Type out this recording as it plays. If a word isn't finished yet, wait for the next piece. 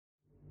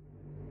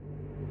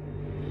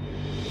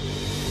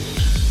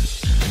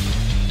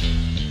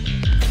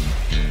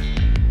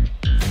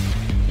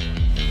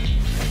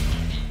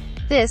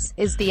This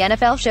is the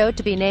NFL show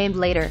to be named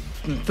later.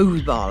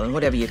 Foosball and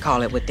whatever you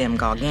call it with them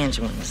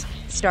gargantuans.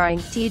 Starring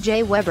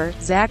TJ Weber,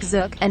 Zach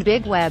Zook, and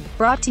Big Web.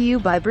 Brought to you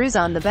by Brews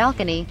on the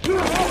Balcony.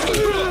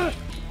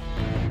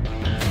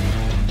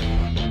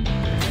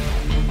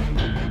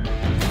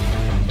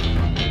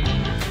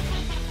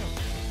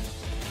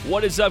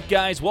 What is up,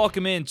 guys?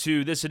 Welcome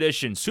into this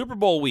edition, Super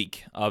Bowl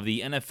week of the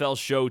NFL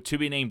show to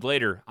be named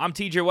later. I'm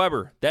TJ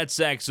Weber. That's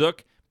Zach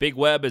Zook. Big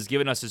Web has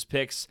given us his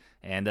picks,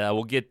 and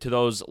we'll get to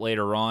those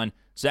later on.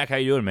 Zach, how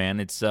you doing, man?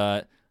 It's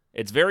a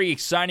very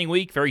exciting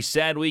week, very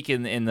sad week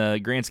in the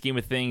grand scheme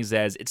of things,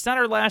 as it's not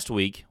our last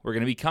week. We're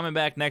going to be coming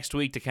back next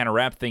week to kind of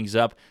wrap things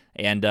up.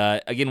 And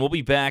again, we'll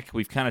be back.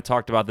 We've kind of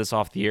talked about this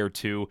off the air,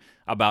 too,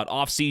 about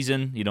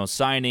off-season,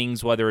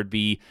 signings, whether it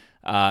be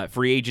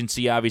free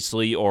agency,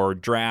 obviously, or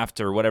draft,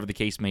 or whatever the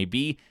case may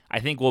be. I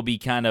think we'll be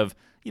kind of,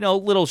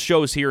 little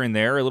shows here and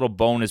there, little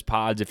bonus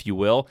pods, if you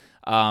will.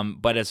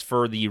 But as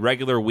for the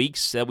regular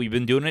weeks that we've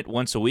been doing it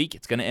once a week,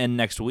 it's going to end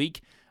next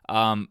week.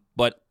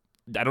 But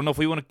I don't know if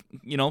we want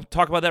to,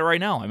 talk about that right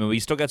now. I mean, we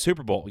still got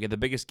Super Bowl. We got the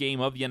biggest game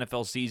of the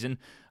NFL season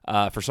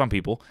for some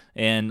people.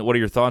 And what are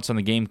your thoughts on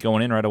the game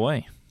going in right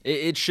away?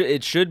 It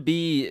should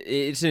be.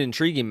 It's an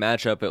intriguing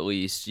matchup, at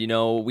least.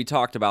 We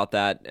talked about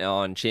that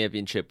on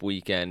championship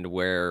weekend,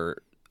 where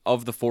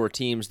of the four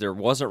teams, there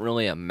wasn't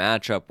really a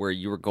matchup where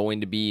you were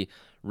going to be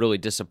really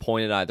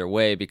disappointed either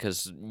way,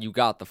 because you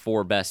got the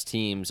four best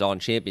teams on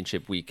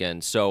championship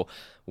weekend. So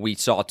we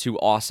saw two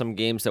awesome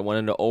games that went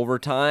into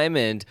overtime,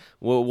 and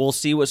we'll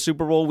see what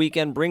Super Bowl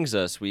weekend brings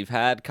us. We've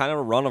had kind of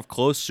a run of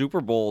close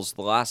Super Bowls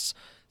the last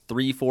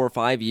 3, 4,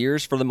 5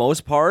 years for the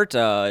most part.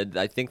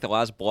 I think the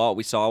last blowout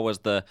we saw was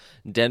the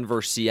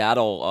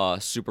Denver-Seattle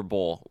Super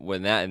Bowl,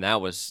 that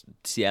was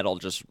Seattle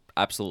just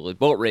absolutely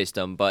boat raced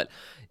them. But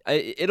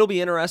it'll be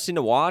interesting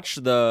to watch.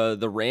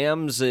 The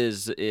Rams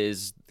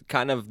is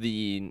kind of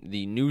the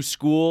new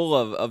school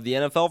of the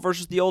NFL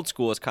versus the old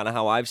school is kind of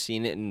how I've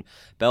seen it. And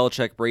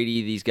Belichick,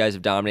 Brady, these guys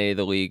have dominated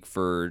the league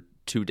for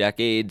 2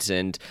 decades,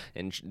 and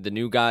the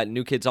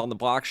new kids on the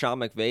block, Sean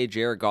McVay,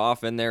 Jared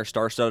Goff, in their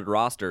star-studded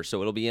roster. So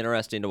it'll be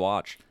interesting to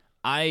watch.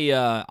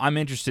 I'm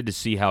interested to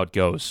see how it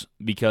goes,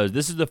 because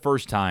this is the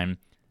first time.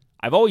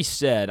 I've always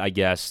said, I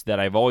guess, that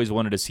I've always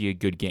wanted to see a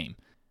good game.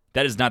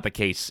 That is not the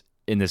case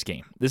in this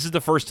game. This is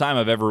the first time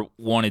I've ever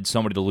wanted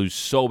somebody to lose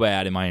so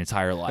bad in my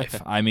entire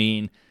life. I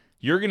mean,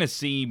 you're going to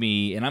see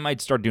me, and I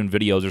might start doing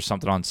videos or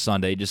something on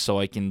Sunday just so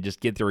I can just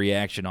get the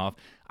reaction off.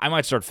 I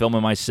might start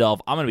filming myself.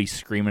 I'm going to be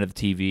screaming at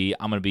the TV.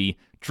 I'm going to be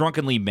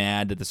drunkenly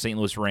mad that the St.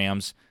 Louis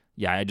Rams,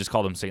 I just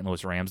call them St.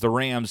 Louis Rams, the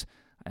Rams,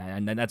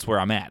 and that's where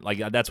I'm at. Like,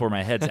 that's where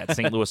my head's at,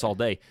 St. Louis all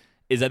day,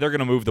 is that they're going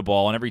to move the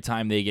ball, and every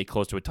time they get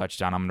close to a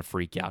touchdown, I'm going to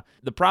freak out.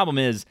 The problem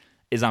is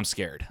I'm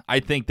scared. I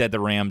think that the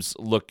Rams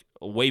look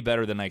way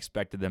better than I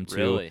expected them to.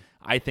 Really?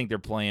 I think they're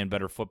playing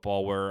better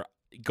football, where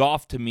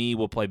Goff, to me,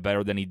 will play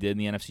better than he did in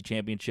the NFC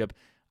Championship.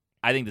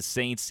 I think the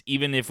Saints,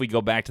 even if we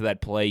go back to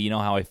that play, you know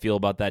how I feel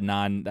about that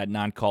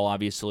non-call,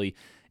 obviously.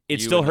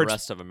 It still hurts. The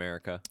rest of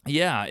America.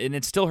 Yeah, and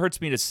it still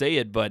hurts me to say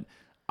it, but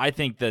I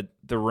think that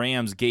the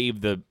Rams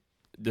gave the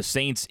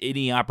Saints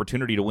any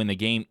opportunity to win the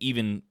game,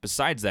 even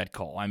besides that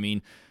call. I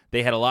mean,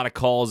 they had a lot of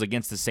calls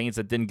against the Saints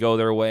that didn't go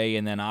their way,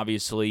 and then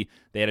obviously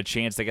they had a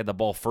chance to get the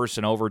ball first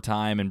in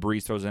overtime, and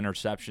Brees throws an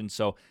interception.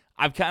 So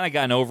I've kind of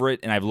gotten over it,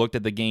 and I've looked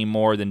at the game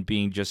more than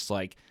being just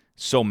like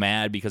so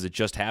mad because it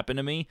just happened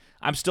to me.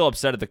 I'm still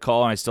upset at the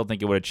call, and I still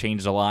think it would have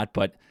changed a lot,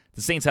 but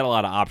the Saints had a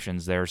lot of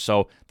options there.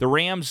 So the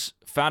Rams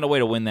found a way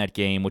to win that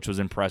game, which was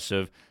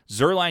impressive.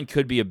 Zuerlein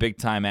could be a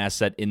big-time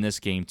asset in this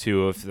game,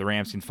 too, if the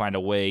Rams can find a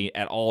way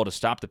at all to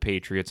stop the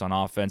Patriots on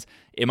offense.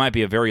 It might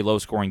be a very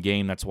low-scoring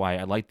game. That's why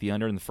I like the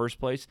under in the first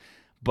place.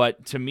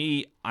 But to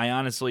me, I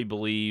honestly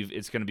believe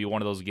it's going to be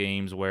one of those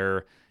games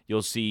where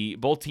you'll see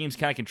both teams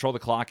kind of control the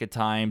clock at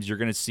times. You're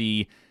going to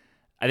see,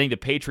 I think, the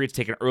Patriots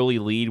take an early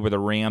lead where the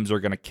Rams are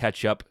going to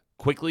catch up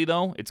quickly,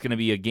 though. It's going to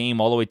be a game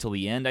all the way till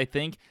the end, I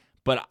think.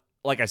 But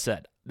like I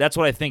said, that's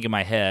what I think in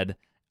my head.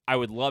 I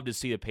would love to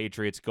see the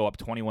Patriots go up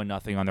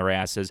 21-0 on their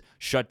asses,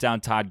 shut down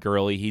Todd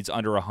Gurley. He's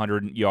under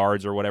 100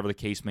 yards or whatever the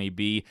case may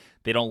be.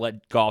 They don't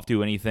let Goff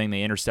do anything.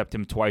 They intercept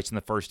him twice in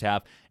the first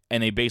half,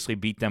 and they basically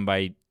beat them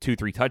by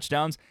 2-3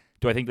 touchdowns.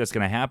 Do I think that's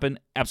going to happen?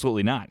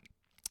 Absolutely not.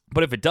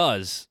 But if it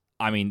does,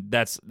 I mean,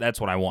 that's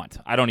what I want.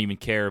 I don't even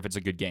care if it's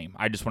a good game.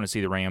 I just want to see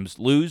the Rams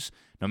lose,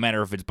 no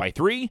matter if it's by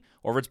 3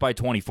 or if it's by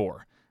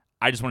 24.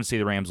 I just want to see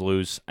the Rams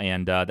lose,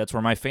 and that's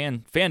where my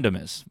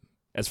fandom is.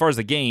 As far as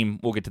the game,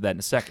 we'll get to that in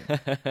a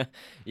second.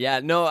 Yeah,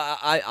 no,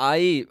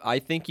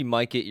 I think you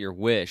might get your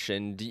wish,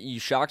 and you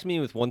shocked me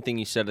with one thing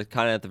you said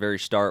kind of at the very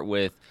start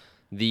with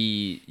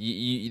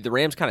the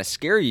Rams kind of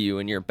scare you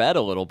in your bet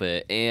a little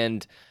bit,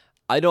 and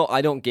I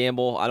don't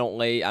gamble, I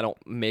don't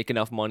make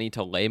enough money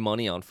to lay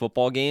money on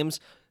football games.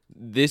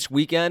 This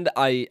weekend,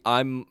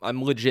 I'm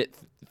legit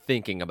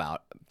thinking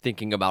about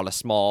a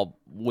small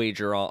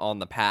wager on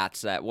the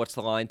Pats. What's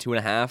the line?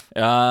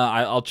 2.5.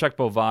 I'll check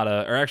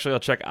Bovada, or actually I'll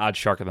check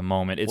OddsShark at the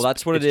moment.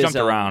 That's what it is. Jumped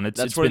around. That's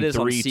it's what been it is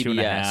 3, on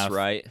CBS, 2.5.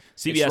 right?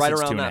 CBS it's right is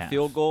around 2.5. that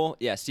field goal.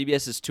 Yeah,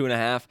 CBS is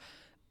 2.5.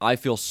 I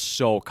feel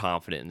so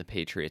confident in the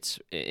Patriots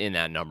in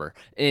that number.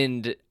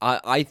 And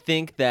I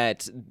think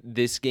that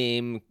this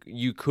game,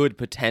 you could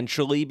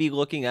potentially be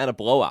looking at a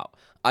blowout.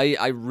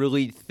 I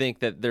really think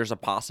that there's a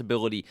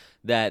possibility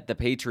that the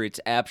Patriots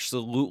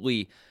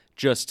absolutely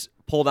just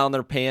pull down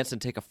their pants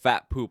and take a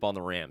fat poop on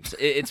the Rams.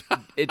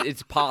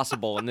 It's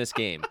possible in this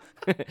game.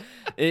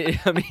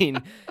 I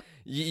mean,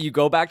 you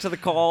go back to the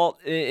call,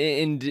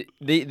 and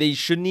they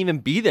shouldn't even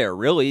be there,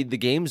 really. The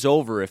game's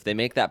over if they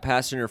make that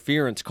pass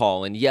interference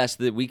call. And yes,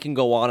 we can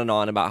go on and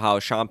on about how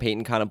Sean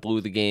Payton kind of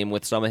blew the game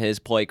with some of his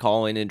play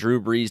calling, and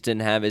Drew Brees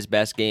didn't have his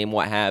best game,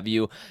 what have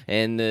you,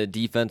 and the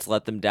defense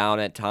let them down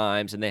at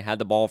times, and they had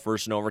the ball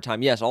first in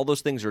overtime. Yes, all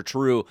those things are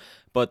true,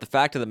 but the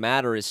fact of the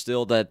matter is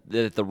still that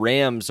the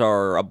Rams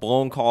are a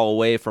blown call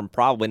away from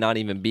probably not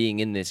even being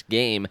in this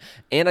game.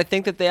 And I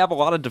think that they have a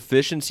lot of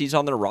deficiencies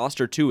on their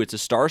roster, too. It's a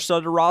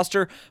star-studded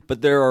roster,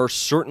 but there are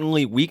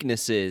certainly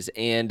weaknesses.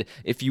 And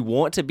if you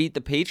want to beat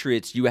the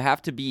Patriots, you have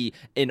to be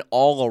an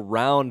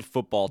all-around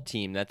football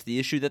team. That's the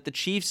issue that the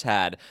Chiefs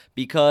had,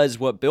 because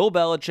what Bill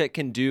Belichick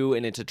can do,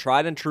 and it's a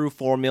tried-and-true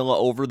formula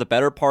over the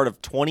better part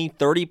of 20,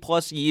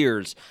 30-plus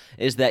years,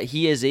 is that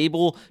he is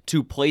able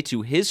to play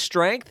to his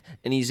strength,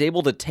 and he's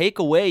able to take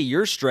away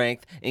your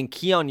strength and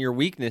key on your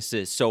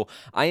weaknesses. So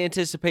I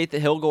anticipate that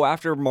he'll go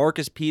after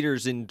Marcus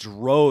Peters in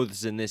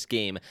droves in this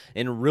game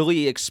and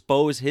really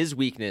expose his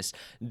weakness.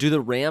 Do the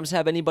Rams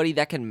have anybody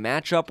that can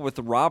match up with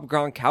Rob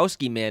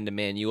Gronkowski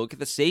man-to-man? You look at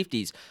the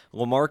safeties.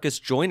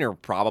 LaMarcus Joyner,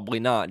 probably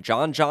not.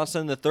 John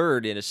Johnson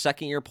III, a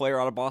second-year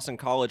player out of Boston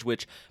College,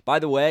 which, by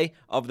the way,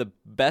 of the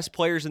best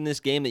players in this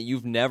game that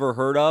you've never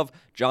heard of,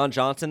 John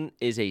Johnson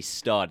is a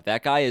stud.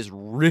 That guy is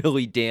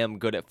really damn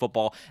good at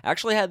football.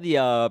 Actually had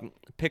the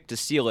pick to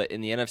seal it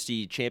in the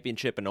NFC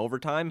Championship in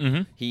overtime.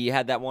 Mm-hmm. He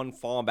had that one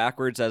falling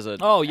backwards as a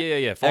falling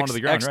to the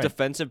ground,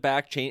 ex-defensive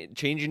back,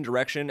 changing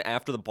direction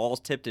after the ball's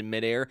tipped in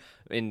midair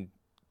and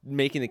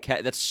making the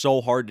catch. That's so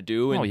hard to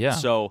do. And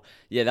so,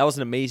 that was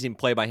an amazing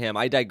play by him.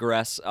 I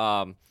digress.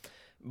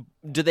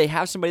 Do they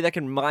have somebody that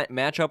can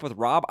match up with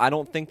Rob? I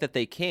don't think that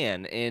they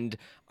can, and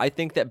I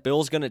think that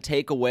Bill's going to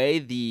take away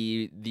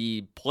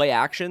the play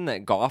action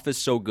that Goff is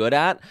so good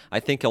at. I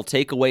think he'll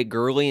take away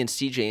Gurley and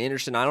C.J.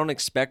 Anderson. I don't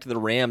expect the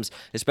Rams,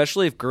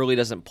 especially if Gurley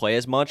doesn't play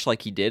as much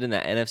like he did in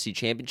that NFC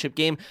Championship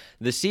game.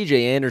 The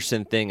C.J.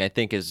 Anderson thing, I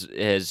think,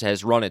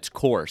 has run its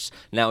course.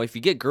 Now, if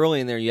you get Gurley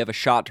in there, you have a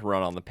shot to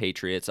run on the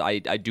Patriots. I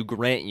do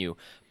grant you,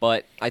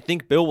 but I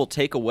think Bill will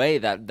take away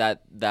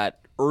that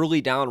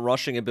early down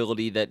rushing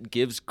ability that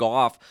gives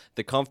Goff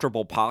the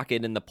comfortable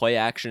pocket and the play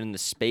action and the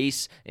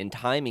space and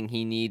timing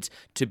he needs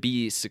to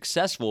be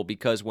successful,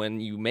 because when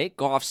you make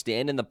Goff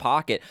stand in the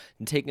pocket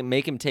and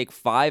make him take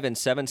 5 and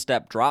 7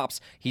 step drops,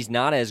 he's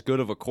not as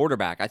good of a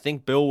quarterback. I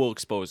think Bill will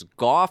expose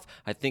Goff.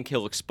 I think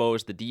he'll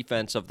expose the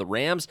defense of the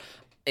Rams,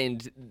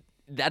 and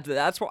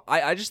that's what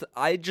I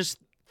just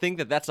think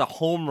that that's a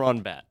home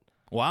run bet.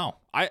 Wow.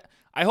 I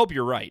hope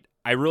you're right.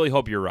 I really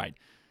hope you're right.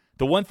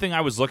 The one thing I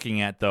was looking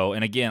at, though,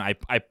 and again,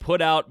 I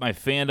put out my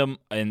fandom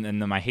and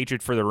my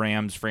hatred for the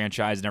Rams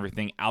franchise and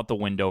everything out the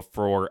window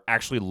for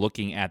actually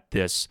looking at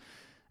this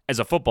as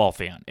a football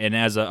fan and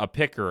as a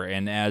picker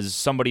and as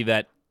somebody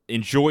that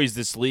enjoys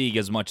this league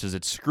as much as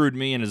it screwed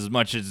me and as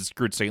much as it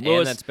screwed St. Louis.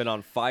 And that's been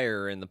on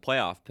fire in the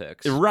playoff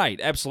picks. Right,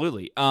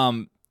 absolutely. I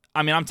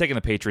mean, I'm taking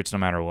the Patriots no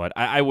matter what.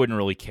 I wouldn't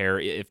really care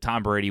if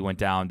Tom Brady went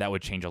down. That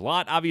would change a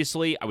lot,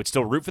 obviously. I would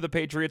still root for the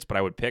Patriots, but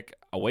I would pick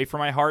away from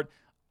my heart.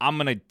 I'm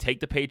going to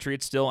take the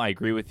Patriots still. I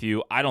agree with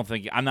you. I'm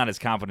not as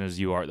confident as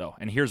you are, though,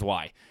 and here's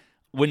why.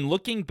 When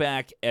looking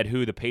back at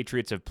who the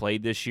Patriots have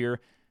played this year,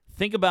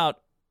 think about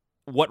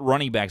what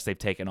running backs they've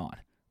taken on.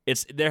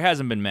 There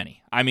hasn't been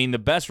many. I mean, the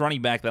best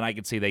running back that I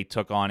could see they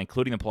took on,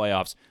 including the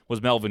playoffs, was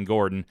Melvin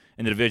Gordon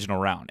in the divisional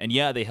round. And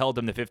yeah, they held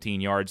him to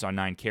 15 yards on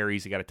 9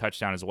 carries. He got a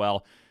touchdown as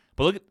well.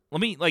 But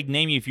let me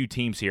name you a few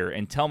teams here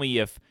and tell me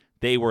if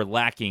they were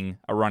lacking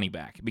a running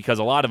back, because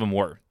a lot of them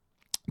were.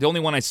 The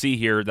only one I see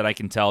here that I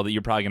can tell that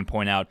you're probably going to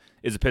point out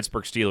is the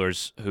Pittsburgh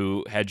Steelers,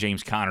 who had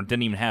James Conner.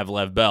 Didn't even have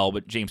Lev Bell,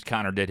 but James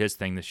Conner did his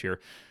thing this year.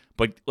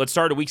 But let's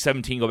start at Week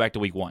 17, go back to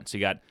Week 1. So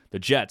you got the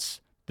Jets,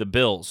 the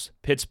Bills,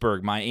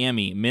 Pittsburgh,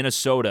 Miami,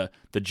 Minnesota,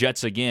 the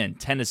Jets again,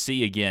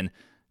 Tennessee again.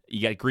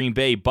 You got Green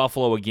Bay,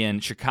 Buffalo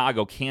again,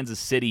 Chicago, Kansas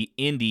City,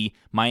 Indy,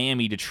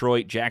 Miami,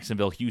 Detroit,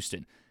 Jacksonville,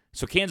 Houston.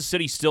 So Kansas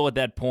City still at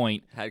that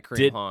point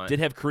did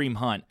have Kareem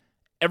Hunt.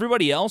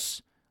 Everybody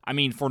else, I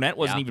mean, Fournette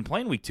wasn't even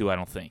playing Week 2, I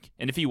don't think.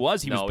 And if he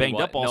was, he was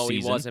banged up all season.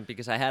 No, he wasn't,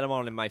 because I had him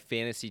on in my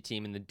fantasy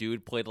team, and the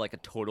dude played like a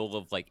total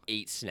of like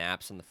 8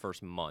 snaps in the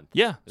first month.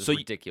 Yeah. It was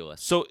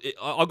ridiculous. So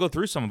I'll go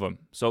through some of them.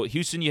 So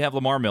Houston, you have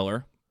Lamar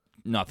Miller,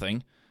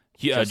 nothing.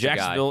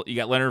 Jacksonville, you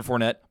got Leonard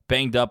Fournette,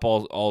 banged up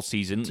all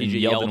season.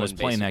 TJ Yeldon was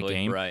playing that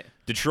game. Right.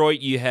 Detroit,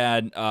 you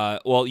had, you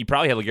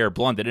probably had LeGarrette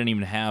Blount. They didn't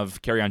even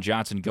have Kerryon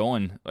Johnson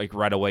going like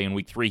right away in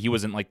Week 3. He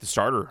wasn't like the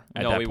starter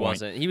at that point. No, he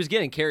wasn't. He was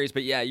getting carries,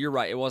 but yeah, you're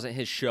right. It wasn't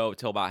his show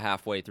till about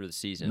halfway through the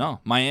season. No.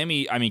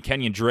 Miami, I mean,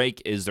 Kenyon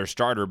Drake is their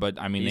starter, but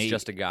I mean, he's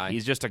just a guy.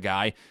 He's just a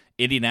guy.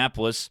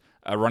 Indianapolis,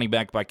 a running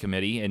back by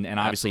committee, and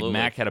obviously Absolutely.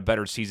 Mack had a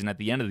better season at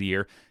the end of the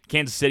year.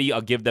 Kansas City,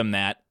 I'll give them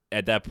that.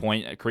 At that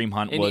point, Kareem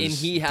Hunt was and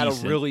he had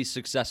decent. a really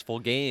successful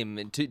game.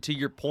 And to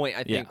your point,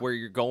 I think where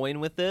you're going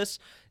with this,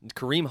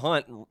 Kareem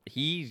Hunt,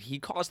 he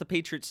caused the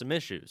Patriots some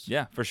issues.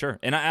 Yeah, for sure.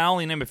 And I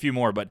only name a few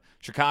more, but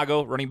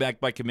Chicago, running back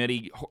by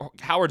committee.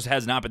 Howard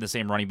has not been the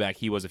same running back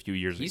he was a few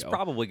years He's ago.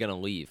 probably going to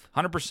leave.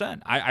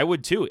 100%. I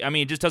would too. I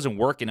mean, it just doesn't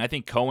work, and I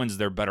think Cohen's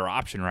their better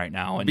option right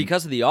now. And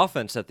Because of the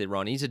offense that they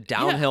run. He's a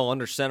downhill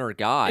under center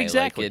guy.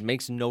 Exactly. Like, it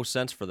makes no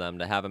sense for them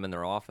to have him in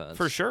their offense.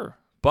 for sure.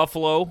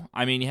 Buffalo,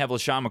 I mean, you have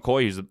LaShawn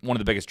McCoy, who's one of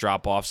the biggest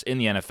drop-offs in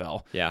the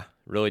NFL. Yeah,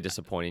 really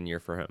disappointing year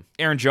for him.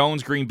 Aaron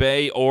Jones, Green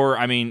Bay, or,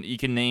 I mean, you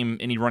can name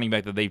any running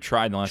back that they've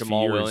tried in the last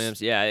Jamal few years.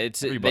 Williams. Yeah,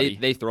 Everybody.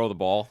 they throw the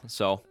ball.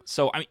 So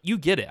I mean, you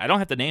get it. I don't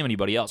have to name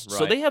anybody else. So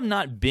Right. they have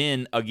not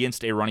been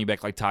against a running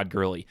back like Todd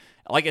Gurley.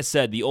 Like I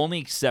said, the only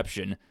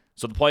exception,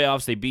 so the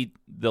playoffs, they beat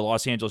the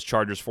Los Angeles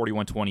Chargers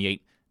 41-28.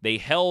 They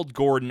held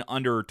Gordon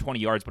under 20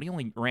 yards, but he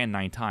only ran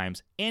 9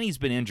 times, and he's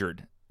been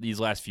injured these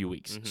last few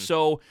weeks.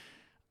 So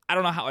I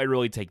don't know how I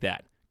really take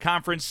that.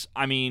 Conference,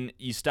 I mean,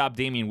 you stop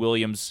Damian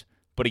Williams,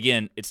 but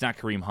again, it's not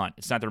Kareem Hunt.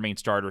 It's not their main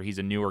starter. He's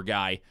a newer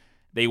guy.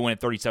 They win at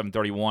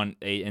 37-31,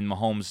 and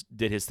Mahomes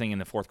did his thing in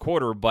the fourth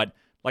quarter, but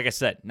like I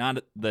said,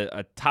 not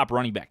a top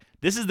running back.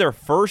 This is their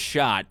first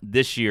shot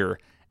this year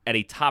at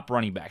a top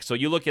running back. So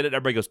you look at it,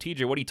 everybody goes,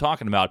 TJ, what are you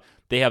talking about?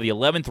 They have the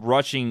 11th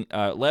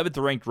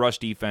ranked rush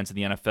defense in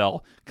the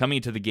NFL coming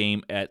into the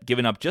game at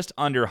giving up just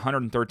under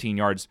 113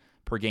 yards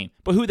per game.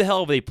 But who the hell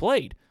have they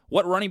played?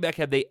 What running back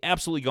have they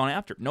absolutely gone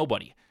after?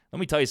 Nobody. Let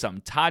me tell you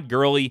something. Todd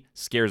Gurley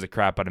scares the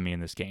crap out of me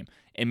in this game,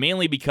 and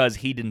mainly because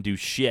he didn't do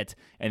shit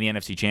in the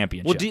NFC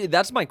Championship. Well,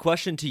 that's my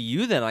question to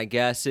you then, I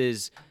guess,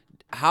 is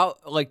how,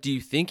 like, do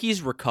you think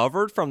he's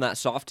recovered from that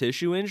soft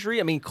tissue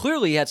injury? I mean,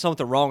 clearly he had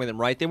something wrong with him,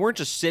 right? They weren't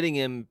just sitting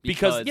him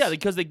because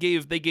they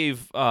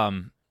gave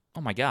oh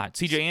my God,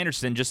 C.J.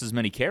 Anderson just as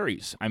many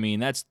carries. I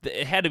mean, it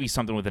had to be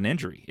something with an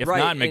injury. If Right,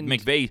 not, and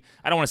McVay,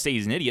 I don't want to say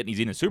he's an idiot and he's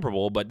in the Super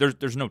Bowl, but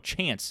there's no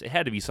chance. It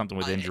had to be something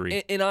with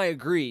injury. And I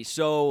agree.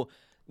 So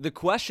the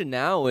question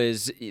now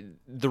is,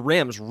 the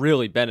Rams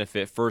really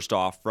benefit, first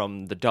off,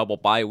 from the double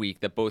bye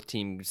week that both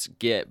teams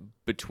get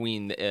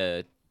between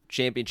the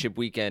championship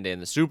weekend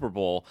and the Super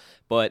Bowl,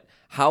 but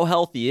how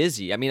healthy is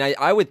he? I mean,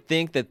 I would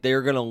think that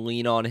they're going to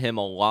lean on him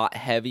a lot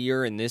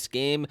heavier in this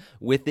game,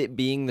 with it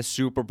being the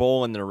Super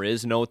Bowl and there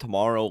is no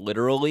tomorrow,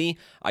 literally.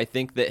 I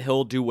think that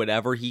he'll do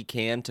whatever he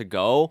can to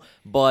go,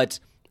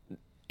 but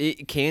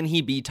can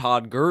he be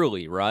Todd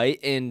Gurley, right?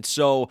 And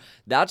so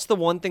that's the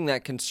one thing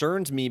that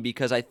concerns me,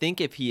 because I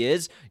think if he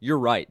is, you're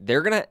right.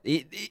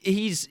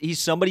 He's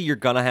somebody you're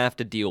going to have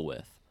to deal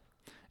with.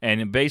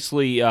 And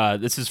basically,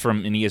 this is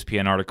from an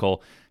ESPN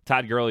article.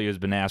 Todd Gurley has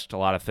been asked a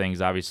lot of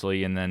things,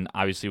 obviously, and then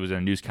obviously was in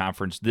a news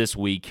conference this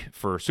week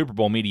for Super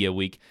Bowl Media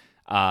Week.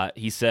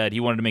 He said he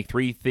wanted to make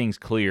 3 things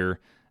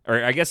clear.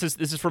 Or I guess this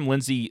is from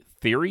Lindsey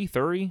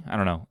Theory? I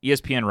don't know.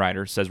 ESPN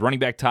writer says running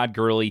back Todd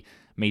Gurley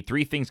made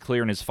 3 things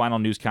clear in his final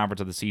news conference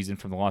of the season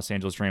from the Los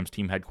Angeles Rams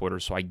team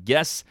headquarters. So I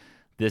guess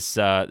this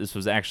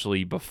was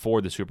actually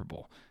before the Super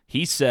Bowl.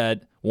 He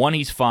said, 1,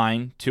 he's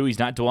fine. 2, he's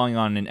not dwelling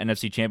on an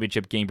NFC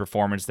Championship game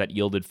performance that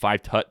yielded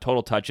 5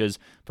 total touches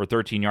for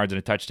 13 yards and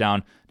a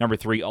touchdown. Number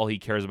 3, all he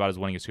cares about is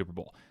winning a Super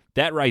Bowl.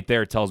 That right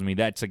there tells me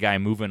that's a guy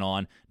moving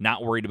on,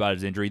 not worried about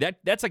his injury.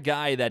 That's a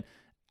guy that,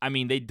 I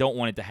mean, they don't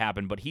want it to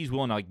happen, but he's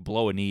willing to like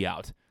blow a knee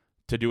out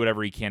to do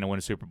whatever he can to win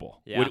a Super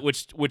Bowl, yeah.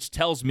 which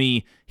tells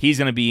me he's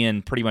going to be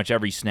in pretty much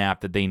every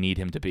snap that they need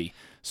him to be.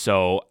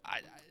 So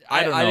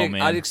I don't know,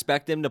 man. I'd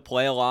expect him to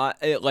play a lot.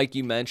 Like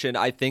you mentioned,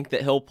 I think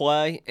that he'll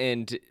play.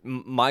 And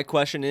my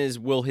question is,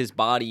 will his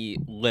body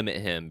limit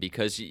him?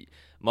 Because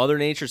Mother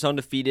Nature's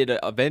undefeated.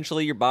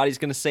 Eventually, your body's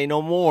going to say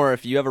no more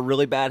if you have a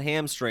really bad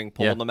hamstring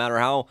pull, no matter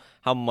how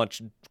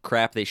much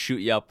crap they shoot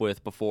you up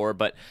with before.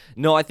 But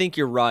no, I think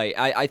you're right.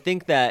 I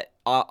think that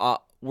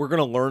we're going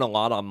to learn a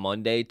lot on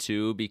Monday,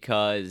 too,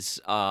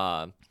 because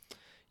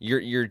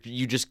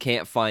you just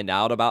can't find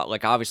out about,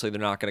 like, obviously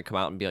they're not going to come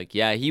out and be like,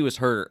 yeah, he was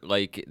hurt,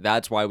 like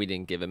that's why we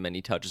didn't give him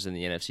any touches in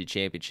the NFC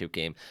Championship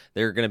game.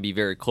 They're going to be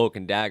very cloak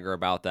and dagger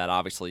about that,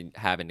 obviously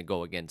having to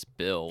go against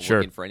Bill,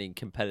 looking for any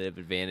competitive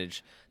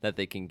advantage that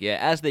they can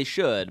get, as they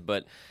should.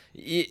 But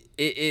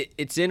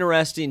it's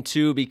interesting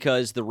too,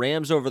 because the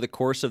Rams over the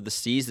course of the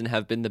season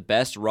have been the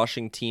best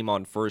rushing team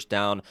on first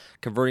down,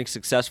 converting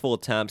successful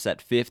attempts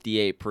at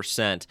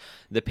 58%.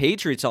 The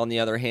Patriots, on the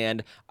other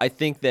hand, I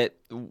think that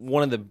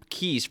one of the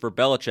keys for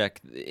Belichick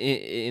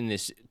in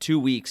this 2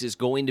 weeks is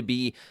going to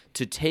be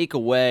to take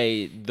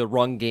away the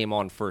run game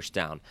on first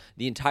down.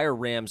 The entire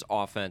Rams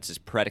offense is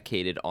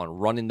predicated on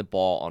running the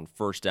ball on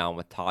first down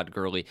with Todd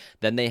Gurley.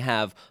 Then they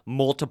have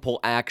multiple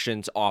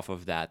actions off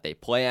of that. They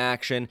play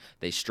action,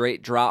 they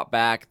straight drop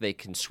back, they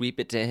can sweep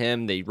it to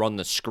him, they run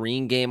the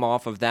screen game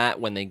off of that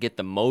when they get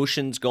the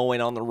motions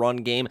going on the run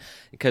game,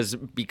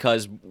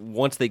 because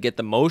once they get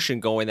the motion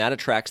going, that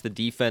attracts the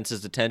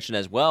defense's attention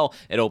as well.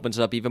 It opens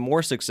up even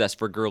more success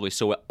for Gurley.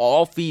 So it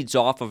all feeds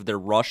off of their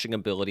rushing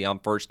ability on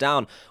first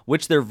down,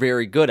 which they're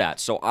very good at.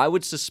 So I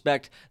would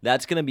suspect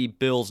that's going to be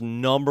Bill's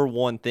number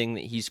one thing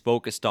that he's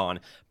focused on.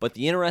 But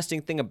the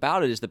interesting thing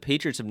about it is the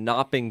Patriots have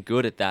not been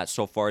good at that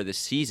so far this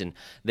season.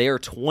 They are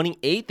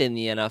 28th in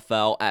the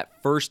NFL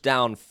at first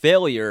down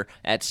failure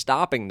at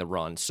stopping the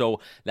run. So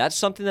that's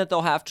something that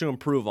they'll have to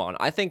improve on.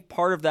 I think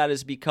part of that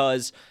is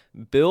because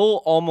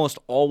Bill almost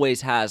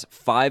always has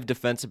 5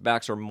 defensive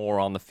backs or more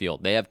on the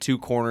field. They have 2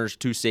 corners,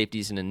 2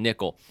 safeties, and a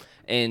nickel.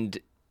 And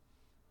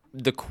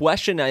the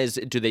question is,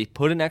 do they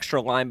put an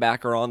extra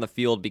linebacker on the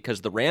field?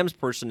 Because the Rams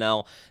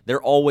personnel,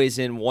 they're always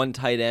in 1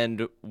 tight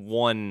end,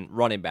 1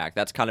 running back.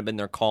 That's kind of been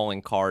their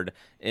calling card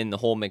in the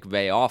whole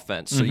McVay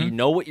offense. So you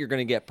know what you're going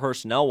to get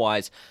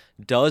personnel-wise.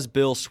 Does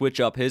Bill switch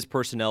up his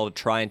personnel to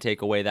try and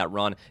take away that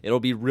run?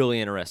 It'll be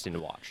really interesting to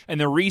watch. And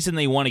the reason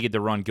they want to get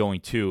the run going,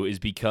 too, is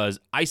because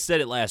I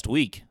said it last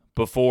week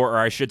before, or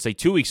I should say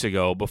 2 weeks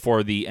ago,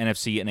 before the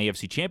NFC and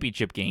AFC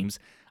championship games.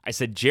 I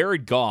said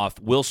Jared Goff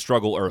will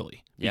struggle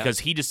early because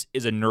he just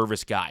is a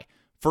nervous guy.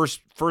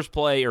 First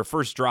play or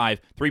first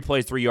drive, 3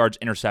 plays, 3 yards,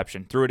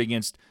 interception. Threw it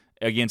against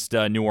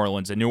New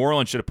Orleans, and New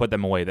Orleans should have put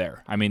them away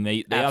there. I mean,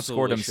 they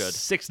outscored them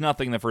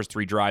 6-0 in the first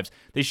 3 drives.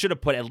 They should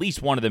have put at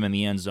least one of them in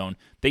the end zone.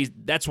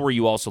 That's where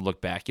you also look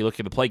back. You look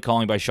at the play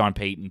calling by Sean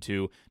Payton,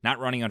 too. Not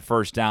running on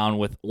first down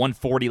with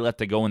 1:40 left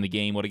to go in the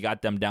game would have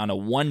got them down to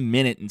 1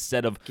 minute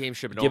instead of game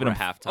should have giving been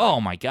them over halftime. Oh,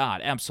 my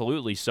God,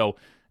 absolutely. So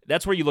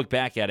that's where you look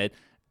back at it.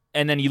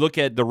 And then you look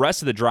at the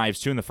rest of the drives,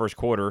 too, in the first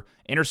quarter.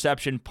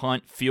 Interception,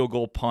 punt, field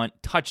goal, punt,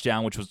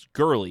 touchdown, which was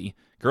Gurley.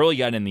 Gurley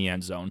got in the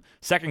end zone.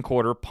 Second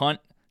quarter,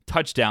 punt,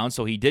 touchdown,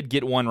 so he did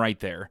get one right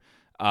there,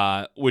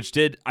 which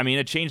did, I mean,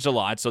 it changed a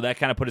lot, so that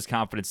kind of put his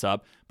confidence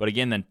up. But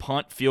again, then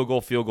punt, field goal,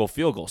 field goal,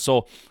 field goal.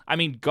 So, I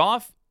mean,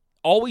 Goff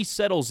always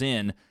settles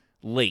in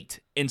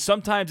late. And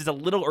sometimes it's a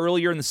little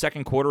earlier in the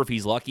second quarter if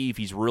he's lucky, if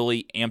he's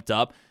really amped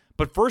up.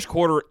 But first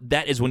quarter,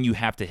 that is when you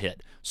have to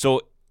hit.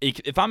 So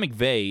if I'm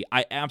McVay,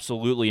 I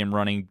absolutely am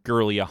running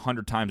Gurley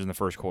 100 times in the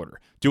first quarter.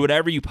 Do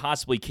whatever you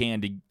possibly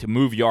can to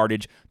move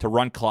yardage, to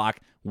run clock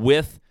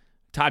with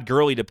Todd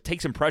Gurley to take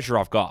some pressure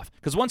off Goff.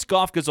 Because once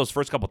Goff gets those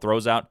first couple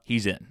throws out,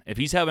 he's in. If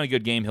he's having a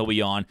good game, he'll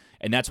be on,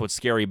 and that's what's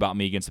scary about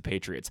me against the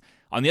Patriots.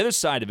 On the other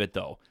side of it,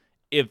 though,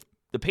 if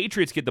the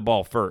Patriots get the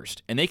ball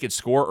first and they could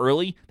score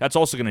early, that's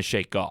also going to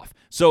shake Goff.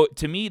 So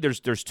to me, there's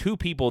 2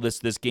 people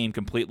this game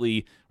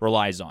completely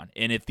relies on.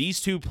 And if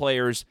these 2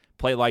 players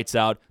play lights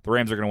out, the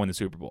Rams are going to win the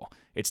Super Bowl.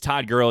 It's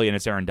Todd Gurley and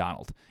it's Aaron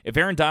Donald. If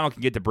Aaron Donald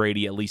can get to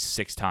Brady at least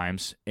 6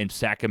 times and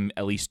sack him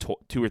at least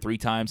 2 or 3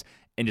 times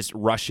and just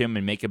rush him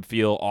and make him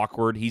feel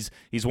awkward, he's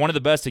one of the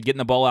best at getting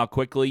the ball out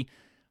quickly.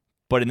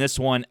 But in this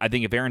one, I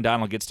think if Aaron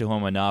Donald gets to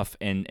him enough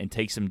and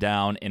takes him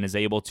down and is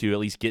able to at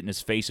least get in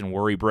his face and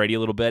worry Brady a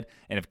little bit,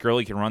 and if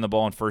Gurley can run the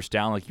ball on first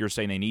down like you're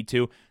saying they need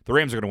to, the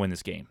Rams are going to win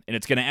this game. And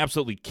it's going to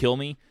absolutely kill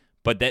me,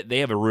 but they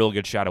have a real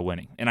good shot of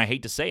winning. And I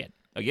hate to say it.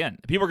 Again,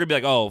 people are going to be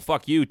like, oh,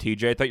 fuck you,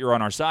 TJ. I thought you were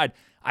on our side.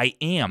 I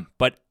am.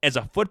 But as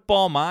a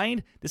football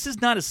mind, this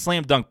is not a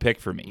slam dunk pick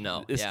for me.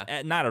 No,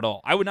 not at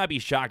all. I would not be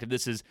shocked if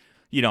this is,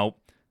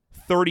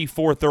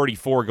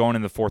 34-34 going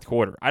in the fourth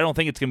quarter. I don't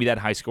think it's going to be that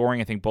high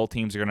scoring. I think both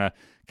teams are going to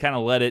kind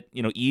of let it,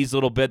 ease a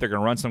little bit. They're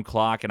going to run some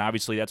clock, and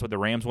obviously that's what the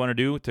Rams want to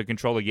do to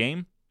control the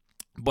game.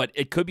 But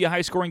it could be a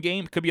high-scoring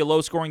game. It could be a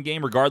low-scoring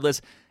game.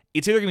 Regardless,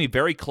 it's either going to be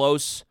very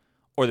close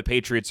or the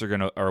Patriots are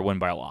going to win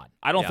by a lot.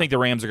 I don't think the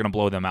Rams are going to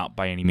blow them out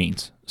by any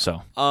means.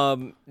 So,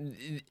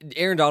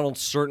 Aaron Donald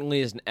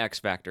certainly is an X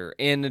factor,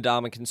 and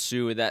Ndamukong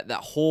Suh. That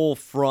whole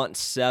front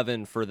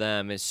 7 for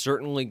them is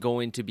certainly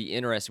going to be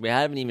interesting. We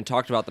haven't even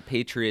talked about the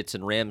Patriots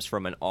and Rams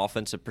from an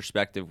offensive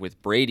perspective with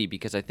Brady,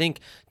 because I think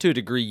to a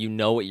degree you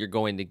know what you're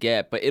going to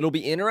get. But it'll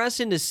be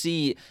interesting to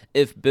see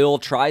if Bill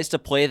tries to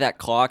play that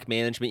clock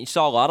management. You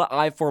saw a lot of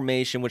I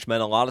formation, which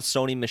meant a lot of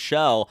Sony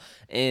Michel,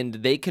 and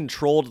they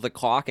controlled the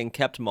clock and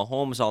kept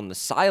Mahomes on the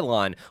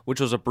sideline,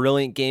 which was a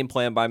brilliant game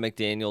plan by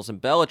McDaniels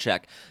and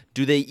Belichick.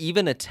 Do they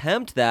even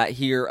attempt that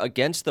here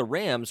against the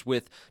Rams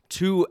with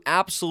 2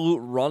 absolute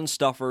run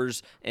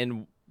stuffers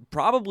and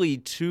probably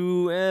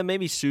 2,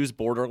 maybe Sue's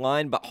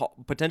borderline, but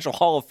potential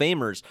Hall of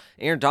Famers?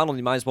 Aaron Donald,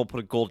 you might as well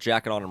put a gold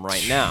jacket on him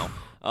right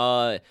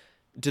now.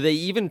 Do they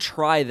even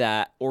try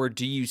that, or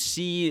do you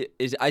see?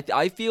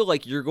 I feel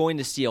like you're going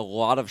to see a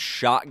lot of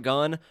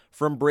shotgun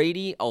from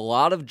Brady, a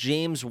lot of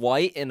James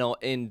White,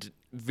 and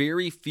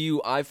very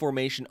few I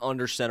formation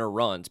under center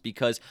runs,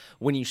 because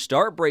when you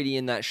start Brady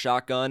in that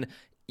shotgun,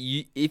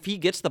 if he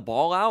gets the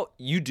ball out,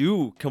 you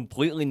do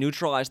completely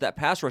neutralize that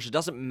pass rush. It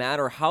doesn't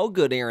matter how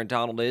good Aaron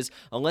Donald is,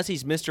 unless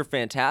he's Mr.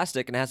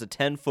 Fantastic and has a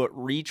 10-foot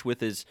reach with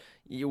his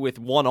with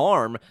one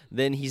arm,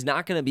 then he's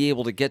not going to be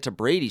able to get to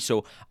Brady.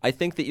 So I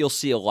think that you'll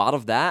see a lot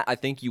of that. I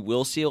think you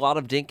will see a lot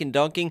of dink and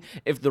dunking.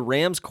 If the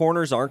Rams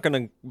corners aren't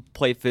going to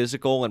play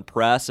physical and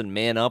press and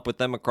man up with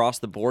them across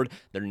the board,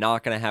 they're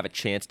not going to have a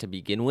chance to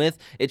begin with.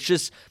 It's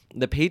just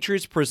the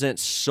Patriots present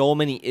so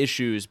many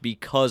issues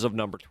because of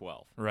number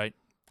 12. Right.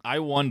 I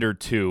wonder,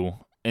 too,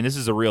 and this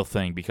is a real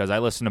thing because I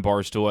listen to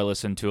Barstool, I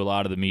listen to a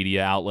lot of the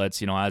media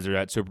outlets, as they're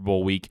at Super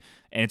Bowl week,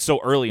 and it's so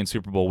early in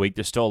Super Bowl week,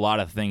 there's still a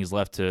lot of things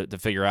left to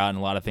figure out and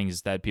a lot of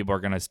things that people are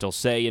going to still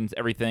say and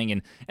everything,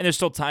 and there's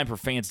still time for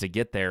fans to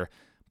get there.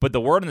 But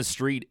the word on the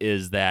street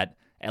is that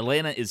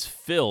Atlanta is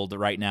filled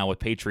right now with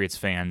Patriots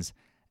fans,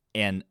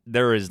 and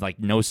there is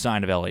no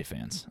sign of LA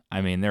fans.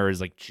 I mean, there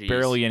is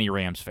barely any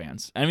Rams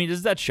fans. I mean,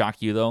 does that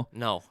shock you though?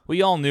 No.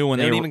 We all knew when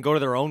they don't even go to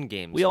their own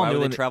games. Why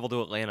would they travel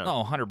to Atlanta?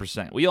 Oh,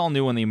 100%. We all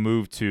knew when they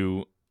moved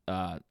to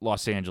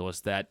Los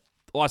Angeles that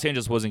Los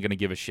Angeles wasn't going to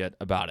give a shit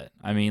about it.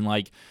 I mean,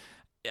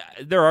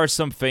 there are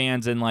some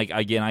fans, and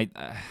again,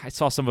 I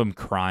saw some of them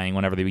crying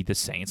whenever they beat the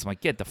Saints. I'm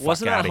like, get the fuck out of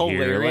here! Wasn't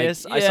that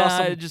hilarious? I saw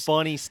some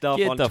funny stuff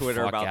on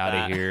Twitter about that. Get the fuck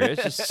out of here!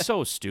 It's just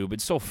so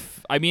stupid.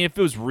 I mean, if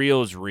it was real,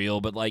 it was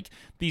real. But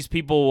these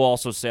people will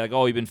also say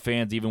oh, we've been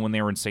fans even when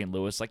they were in St.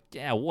 Louis.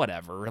 Yeah,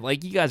 whatever. You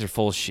guys are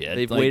full of shit.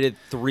 They've waited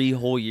 3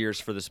 whole years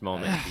for this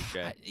moment,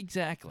 DJ.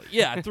 Exactly.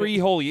 Yeah, 3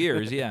 whole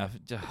years. Yeah.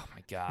 Oh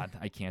my God,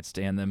 I can't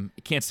stand them.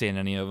 I can't stand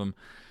any of them.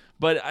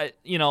 But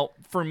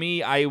for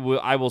me, I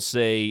will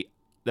say,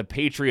 the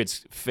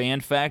Patriots fan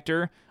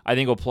factor, I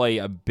think, will play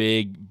a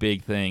big,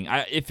 big thing.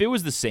 If it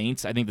was the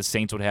Saints, I think the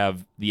Saints would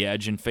have the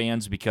edge in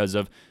fans because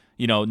of,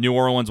 New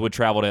Orleans would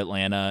travel to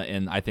Atlanta,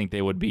 and I think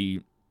they would be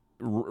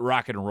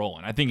rocking and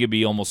rolling. I think it'd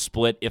be almost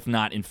split, if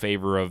not in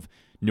favor of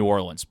New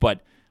Orleans.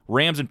 But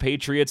Rams and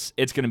Patriots,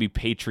 it's going to be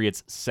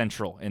Patriots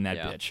Central in that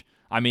bitch.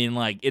 I mean,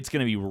 it's going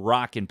to be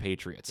rocking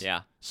Patriots.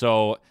 Yeah.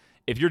 So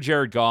if you're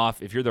Jared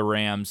Goff, if you're the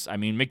Rams, I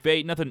mean,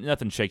 McVay,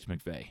 nothing shakes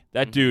McVay.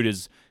 That dude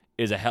is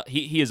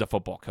he is a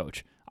football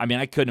coach. I mean,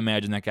 I couldn't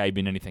imagine that guy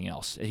being anything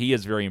else. He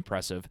is very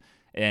impressive,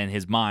 and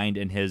his mind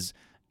and his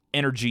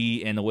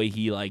energy and the way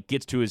he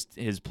gets to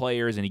his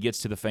players and he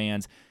gets to the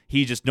fans,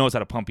 he just knows how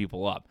to pump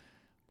people up.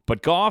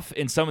 But Goff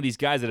and some of these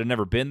guys that have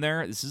never been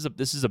there, this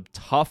is a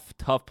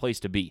tough place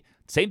to be.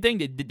 Same thing,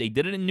 they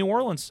did it in New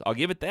Orleans. I'll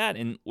give it that.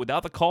 And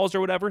without the calls or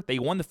whatever, they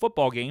won the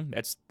football game.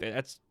 That's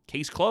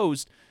case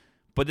closed.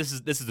 But this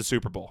is the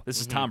Super Bowl.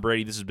 This is Tom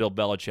Brady. This is Bill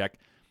Belichick.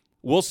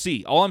 We'll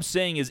see. All I'm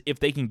saying is if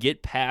they can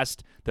get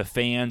past the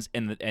fans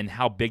and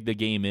how big the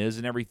game is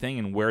and everything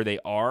and where they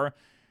are,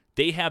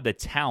 they have the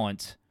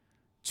talent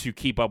to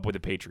keep up with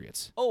the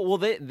Patriots. Oh, well,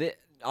 they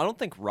I don't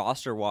think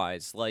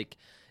roster-wise,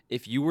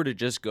 if you were to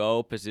just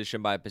go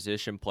position by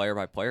position, player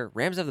by player,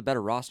 Rams have the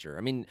better roster.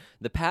 I mean,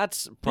 the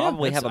Pats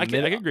probably have I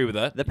can agree with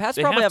that. The Pats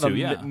probably have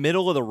a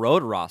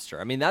middle-of-the-road roster.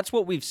 I mean, that's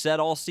what we've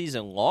said all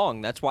season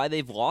long. That's why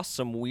they've lost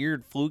some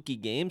weird, fluky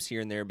games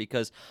here and there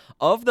because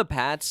of the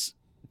Pats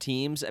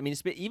teams. I mean,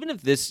 even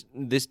if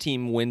this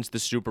team wins the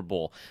Super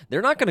Bowl,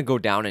 they're not going to go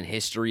down in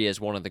history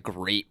as one of the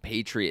great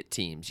Patriot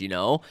teams,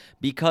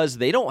 because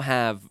they don't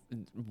have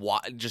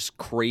just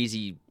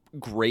crazy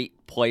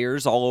great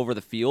players all over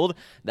the field.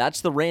 That's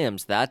the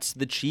Rams. That's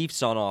the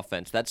Chiefs on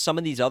offense. That's some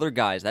of these other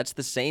guys. That's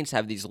the Saints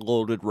have these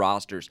loaded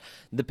rosters.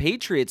 The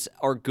Patriots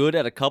are good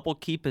at a couple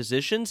key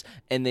positions,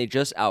 and they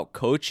just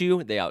out-coach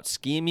you, they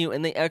out-scheme you,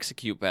 and they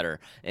execute better.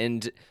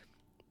 And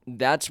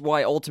that's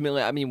why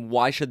ultimately, I mean,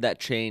 why should that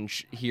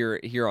change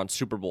here on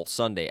Super Bowl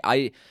Sunday?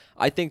 I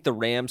think the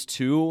Rams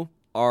too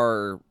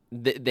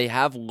they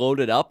have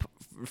loaded up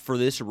for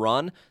this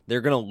run.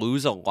 They're going to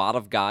lose a lot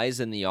of guys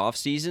in the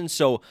offseason,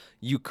 so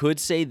you could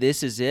say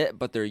this is it,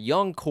 but their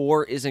young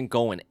core isn't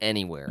going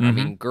anywhere. I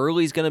mean,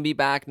 Gurley's going to be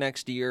back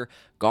next year.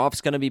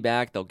 Goff's going to be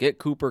back. They'll get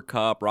Cooper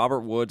Kupp.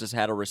 Robert Woods has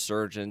had a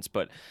resurgence,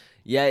 but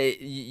yeah,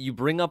 you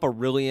bring up a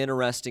really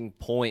interesting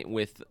point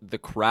with the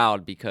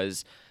crowd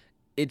because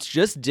it's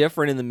just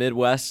different in the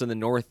Midwest and the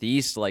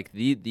Northeast.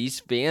 These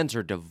fans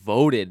are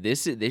devoted.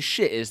 This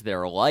shit is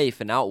their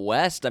life. And out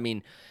west, I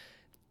mean,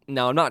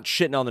 now I'm not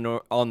shitting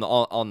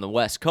on the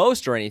West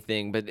Coast or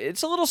anything, but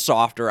it's a little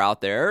softer out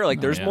there.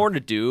 There's more to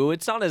do.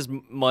 It's not as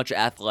much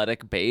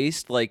athletic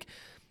based.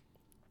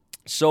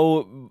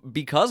 So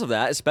because of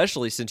that,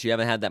 especially since you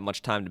haven't had that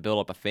much time to build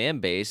up a fan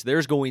base,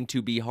 there's going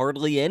to be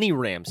hardly any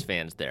Rams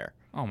fans there.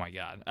 Oh my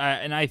God.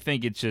 And I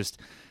think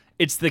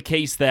it's the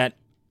case that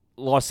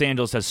Los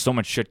Angeles has so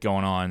much shit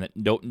going on that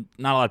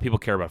not a lot of people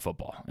care about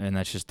football, and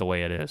that's just the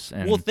way it is.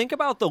 And well, think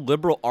about the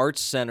liberal arts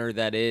center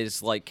that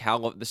is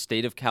the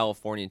state of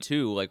California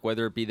too.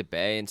 Whether it be the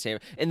Bay and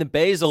the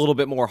Bay is a little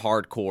bit more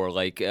hardcore.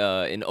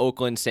 In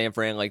Oakland, San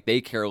Fran,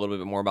 they care a little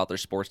bit more about their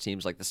sports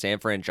teams. The San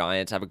Fran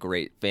Giants have a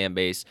great fan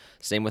base.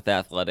 Same with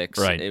athletics,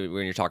 right?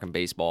 When you're talking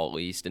baseball, at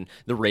least, and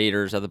the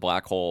Raiders have the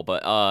Black Hole,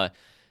 but.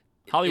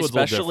 Hollywood's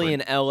especially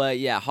in LA,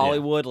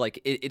 Hollywood,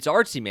 it's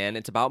artsy, man.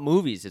 It's about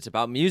movies, it's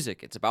about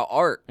music, it's about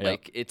art.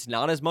 Yep. It's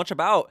not as much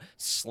about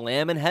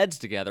slamming heads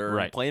together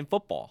and playing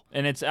football.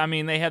 And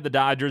they have the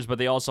Dodgers, but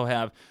they also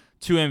have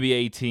 2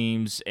 NBA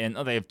teams, and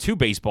they have 2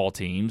 baseball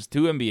teams,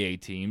 2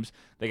 NBA teams.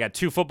 They got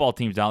 2 football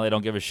teams now. They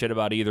don't give a shit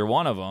about either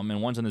one of them,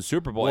 and one's in the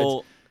Super Bowl.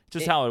 Well, it's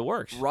just how it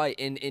works. Right,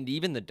 and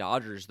even the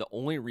Dodgers, the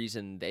only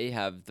reason they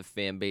have the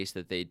fan base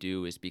that they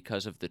do is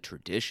because of the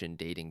tradition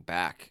dating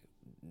back,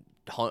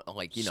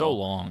 like, you know, so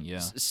long, yeah,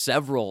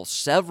 several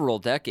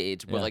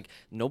decades. But Yeah. like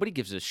nobody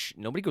gives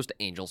nobody goes to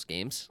Angels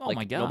games. Oh like,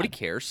 my God. nobody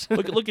cares.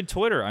 look at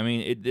Twitter. I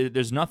mean,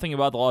 there's nothing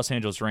about the Los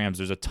Angeles Rams.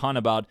 There's a ton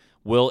about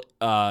will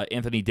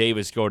Anthony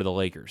Davis go to the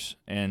Lakers,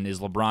 and is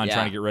LeBron Yeah.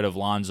 trying to get rid of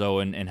Lonzo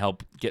and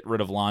help get rid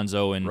of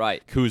Lonzo and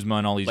Right. Kuzma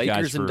and all these guys.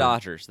 Lakers and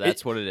Dodgers.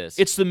 That's what it is.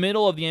 It's the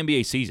middle of the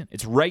NBA season.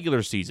 It's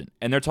regular season,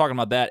 and they're talking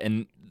about that,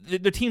 and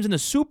the team's in the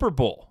Super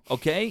Bowl,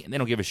 okay? And they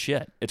don't give a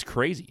shit. It's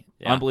crazy.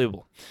 Yeah.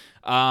 Unbelievable.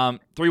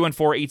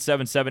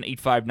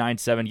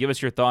 314-877-8597. Give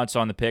us your thoughts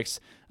on the picks.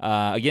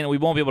 Again, we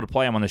won't be able to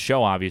play them on the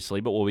show, obviously,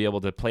 but we'll be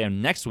able to play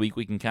them next week.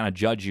 We can kind of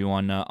judge you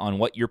on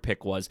what your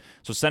pick was.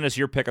 So send us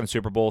your pick on the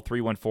Super Bowl,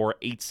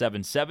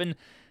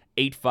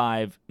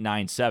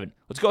 314-877-8597.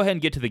 Let's go ahead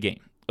and get to the game.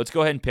 Let's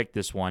go ahead and pick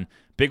this one.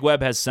 Big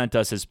Web has sent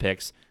us his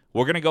picks.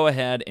 We're going to go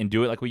ahead and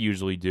do it like we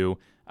usually do.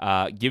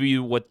 Give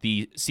you what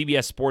the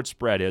CBS Sports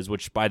spread is,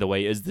 which, by the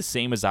way, is the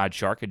same as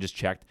OddsShark. I just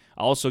checked.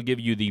 I'll also give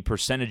you the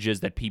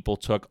percentages that people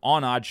took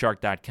on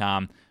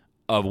OddsShark.com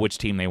of which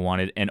team they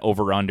wanted and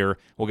over-under.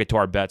 We'll get to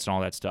our bets and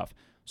all that stuff.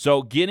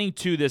 So getting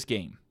to this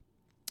game,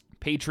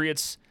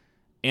 Patriots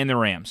and the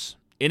Rams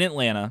in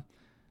Atlanta,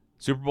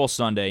 Super Bowl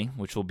Sunday,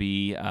 which will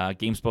be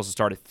game supposed to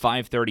start at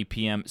 5:30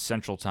 p.m.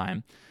 Central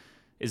Time.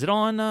 Is it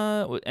on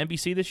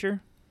NBC this year?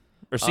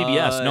 Or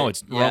CBS? No,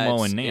 it's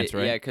Romo and Nance,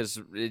 right? Yeah,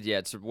 because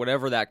it's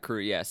whatever that crew.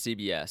 Yeah,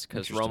 CBS,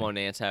 because Interesting. Romo and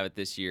Nance have it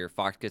this year.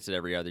 Fox gets it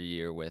every other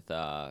year with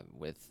Love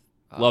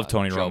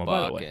Tony Joe Romo,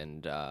 by the Buck way.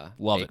 and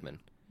Love it. Aikman.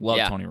 Love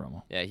Yeah. Tony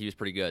Romo. Yeah, he was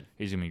pretty good.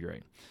 He's going to be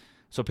great.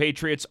 So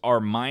Patriots are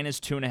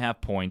minus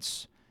 2.5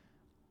 points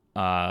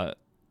on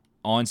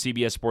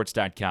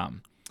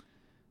CBSSports.com.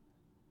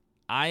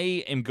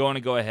 I am going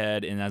to go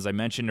ahead and, as I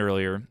mentioned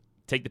earlier,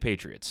 take the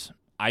Patriots.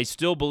 I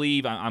still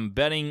believe I'm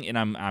betting and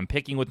I'm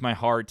picking with my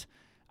heart.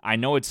 I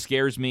know it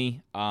scares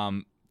me.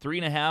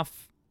 3.5,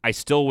 I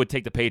still would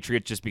take the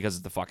Patriots just because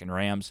it's the fucking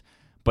Rams.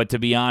 But to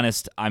be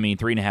honest, I mean,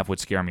 3.5 would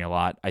scare me a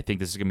lot. I think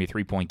this is going to be a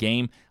 3-point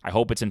game. I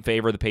hope it's in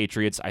favor of the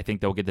Patriots. I think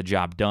they'll get the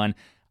job done.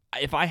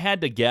 If I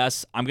had to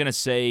guess, I'm going to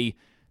say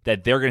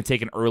that they're going to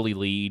take an early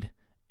lead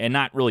and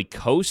not really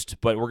coast,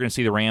 but we're going to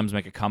see the Rams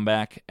make a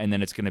comeback, and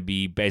then it's going to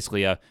be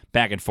basically a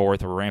back and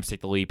forth where Rams take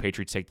the lead,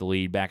 Patriots take the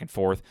lead, back and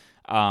forth.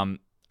 I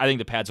think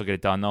the Pats will get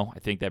it done, though. I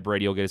think that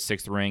Brady will get his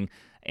 6th ring,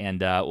 and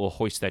we'll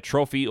hoist that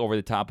trophy over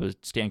the top of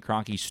Stan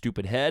Kroenke's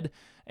stupid head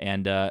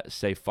and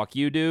say, fuck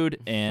you,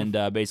 dude, and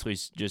basically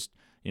just,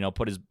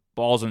 put his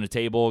balls on the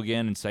table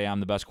again and say, I'm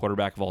the best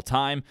quarterback of all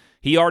time.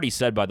 He already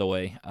said, by the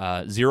way,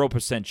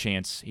 0%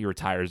 chance he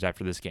retires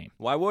after this game.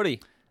 Why would he?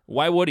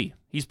 Why would he?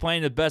 He's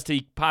playing the best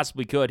he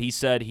possibly could. He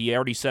said he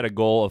already set a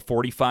goal of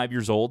 45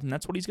 years old, and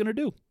that's what he's going to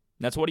do.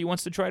 That's what he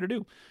wants to try to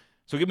do.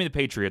 So give me the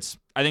Patriots.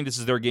 I think this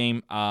is their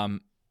game.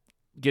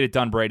 Get it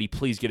done, Brady.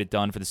 Please get it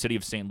done for the city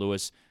of St.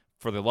 Louis.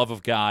 For the love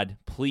of God,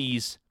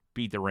 please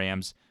beat the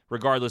Rams.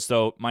 Regardless,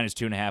 though, minus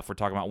 2.5, we're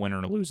talking about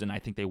winning or losing. I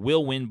think they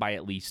will win by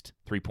at least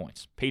 3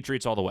 points.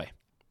 Patriots all the way.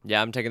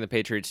 Yeah, I'm taking the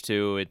Patriots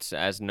too. It's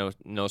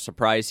no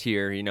surprise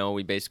here.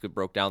 We basically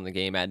broke down the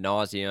game ad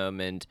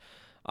nauseum, and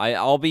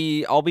I'll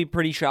be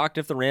pretty shocked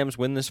if the Rams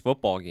win this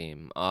football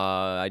game.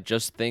 I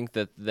just think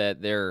that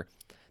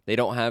they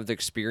don't have the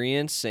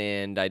experience,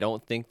 and I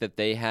don't think that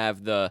they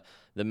have the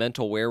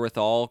mental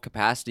wherewithal,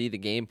 capacity, the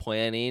game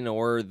planning,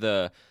 or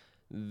the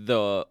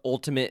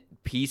ultimate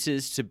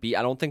pieces to be.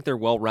 I don't think they're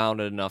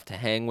well-rounded enough to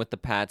hang with the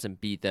Pats and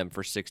beat them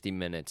for 60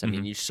 minutes. I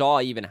mean, you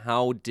saw even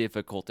how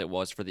difficult it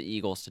was for the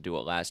Eagles to do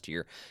it last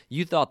year.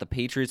 You thought the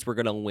Patriots were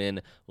going to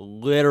win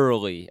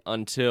literally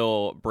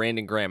until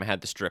Brandon Graham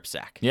had the strip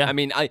sack. Yeah. I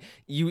mean,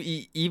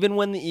 even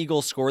when the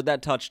Eagles scored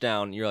that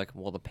touchdown, you're like,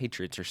 well, the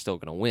Patriots are still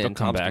going to win. They'll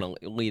come Tom's back. going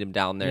to lead them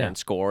down there Yeah. and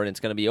score, and it's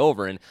going to be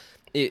over. And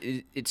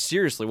it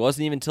seriously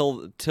wasn't even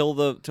till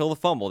the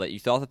fumble that you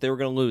thought that they were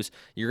going to lose.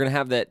 You're going to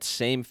have that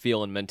same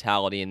feel and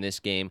mentality in this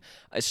game,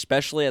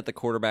 especially at the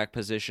quarterback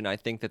position. I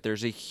think that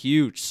there's a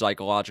huge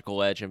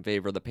psychological edge in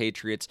favor of the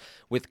Patriots.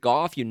 With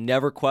Goff, you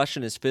never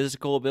question his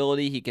physical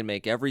ability. He can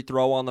make every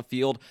throw on the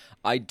field.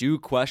 I do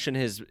question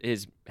his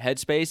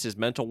headspace, his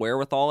mental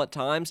wherewithal at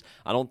times.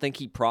 I don't think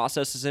he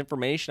processes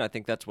information. I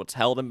think that's what's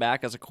held him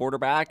back as a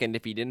quarterback. And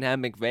if he didn't have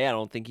McVay, I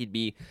don't think he'd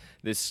be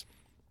this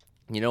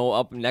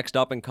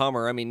up and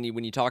comer. I mean,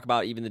 when you talk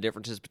about even the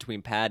differences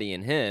between Patty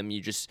and him,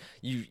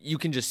 you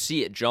can just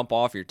see it jump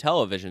off your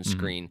television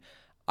screen.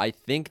 I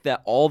think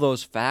that all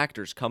those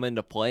factors come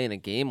into play in a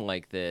game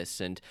like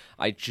this, and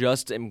I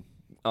just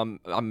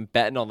I'm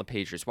betting on the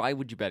Patriots. Why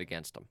would you bet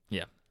against them?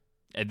 Yeah.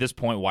 At this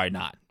point, why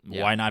not?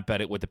 Yeah. Why not bet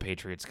it with the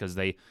Patriots? Because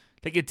they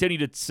continue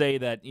to say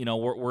that,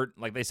 we're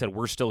like they said,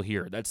 we're still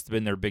here. That's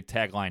been their big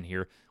tagline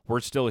here.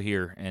 We're still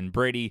here. And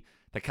Brady,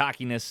 the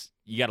cockiness,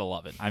 you got to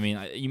love it. I mean,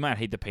 you might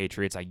hate the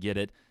Patriots. I get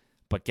it.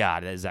 But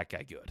God, is that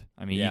guy good?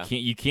 I mean, Yeah.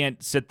 you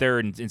can't sit there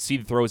and see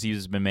the throws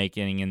he's been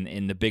making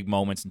in the big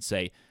moments and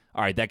say,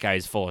 all right, that guy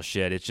is full of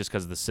shit. It's just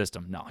because of the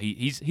system. No,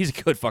 he's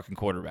a good fucking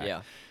quarterback.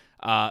 Yeah.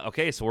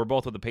 Okay, so we're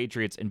both with the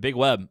Patriots, and Big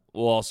Web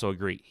will also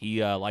agree.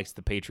 He likes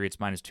the Patriots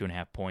minus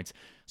 2.5 points.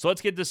 So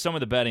let's get to some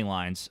of the betting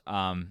lines.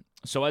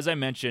 So as I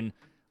mentioned,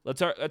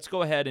 let's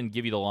go ahead and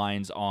give you the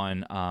lines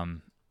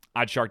on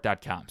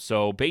oddshark.com.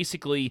 So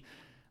basically,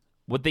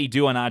 what they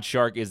do on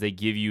Oddshark is they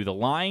give you the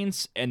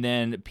lines, and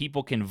then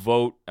people can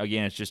vote.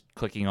 Again, it's just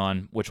clicking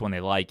on which one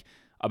they like,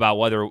 about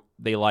whether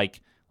they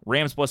like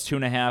Rams plus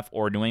 2.5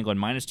 or New England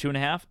minus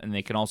 2.5, and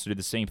they can also do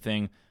the same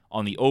thing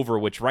on the over,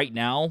 which right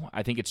now,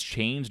 I think it's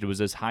changed. It was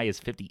as high as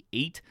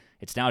 58.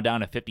 It's now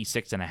down to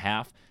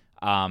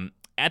 56.5.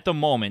 At the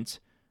moment,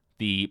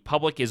 the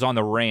public is on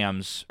the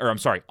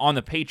on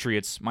the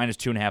Patriots minus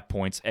 2.5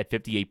 points at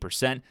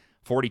 58%.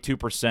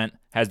 42%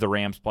 has the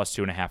Rams plus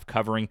 2.5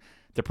 covering.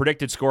 The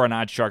predicted score on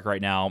Oddshark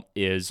right now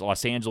is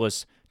Los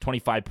Angeles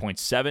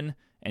 25.7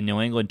 and New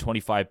England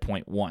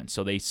 25.1.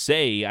 So they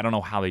say, I don't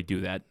know how they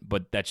do that,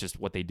 but that's just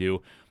what they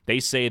do.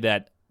 They say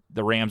that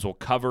the Rams will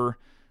cover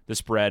the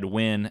spread,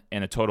 win,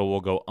 and the total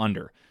will go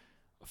under.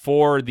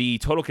 For the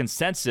total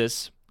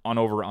consensus on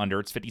over-under,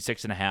 it's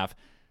 56.5.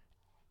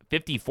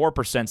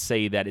 54%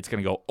 say that it's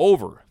going to go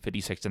over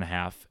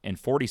 56.5, and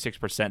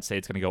 46% say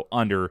it's going to go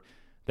under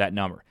that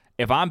number.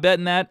 If I'm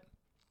betting that,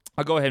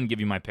 I'll go ahead and give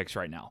you my picks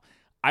right now.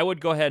 I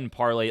would go ahead and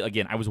parlay.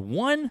 Again, I was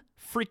one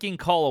freaking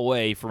call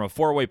away from a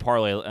 4-way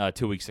parlay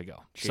 2 weeks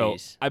ago. Jeez, so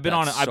I've been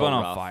on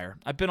rough. fire.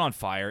 I've been on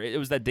fire. It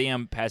was that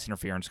damn pass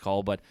interference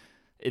call, but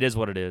it is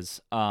what it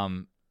is.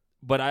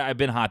 But I've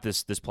been hot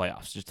this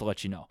playoffs, just to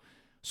let you know.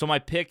 So my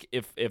pick,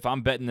 if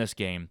I'm betting this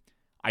game,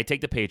 I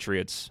take the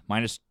Patriots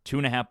minus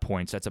 2.5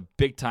 points. That's a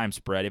big time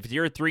spread. If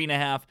you're at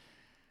 3.5,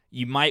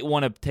 you might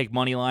want to take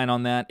money line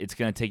on that. It's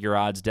going to take your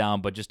odds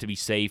down, but just to be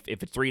safe,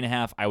 if it's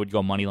 3.5, I would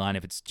go money line.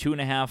 If it's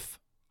 2.5,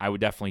 I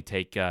would definitely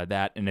take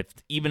that. And if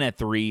even at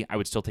 3, I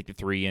would still take the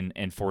 3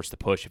 and force the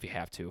push if you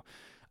have to.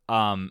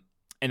 And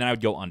then I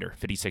would go under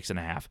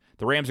 56.5.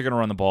 The Rams are going to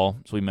run the ball,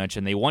 as we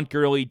mentioned. They want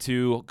Gurley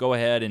to go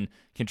ahead and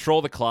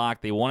control the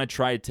clock. They want to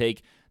try to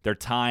take their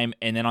time.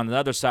 And then on the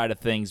other side of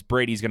things,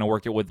 Brady's going to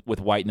work it with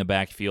White in the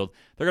backfield.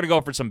 They're going to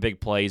go for some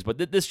big plays, but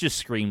this just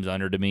screams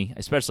under to me,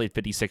 especially at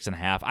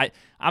 56.5.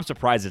 I'm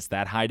surprised it's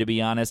that high, to be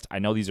honest. I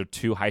know these are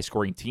two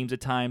high-scoring teams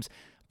at times,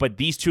 but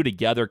these two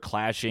together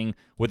clashing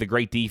with the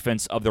great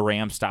defense of the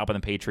Rams, stopping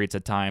the Patriots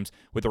at times,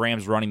 with the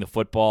Rams running the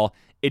football,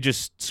 it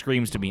just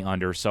screams to me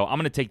under. So I'm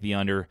going to take the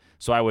under.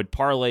 So I would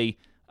parlay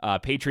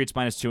Patriots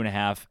minus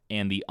 2.5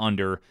 and the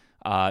under.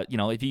 I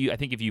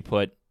think if you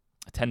put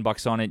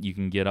 $10 on it, you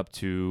can get up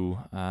to,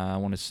 I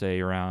want to say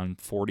around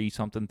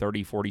 40-something,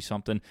 30,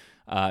 40-something.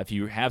 If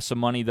you have some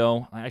money,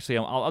 though, actually,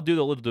 I'll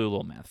do a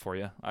little math for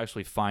you. I'll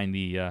actually find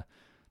the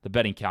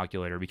betting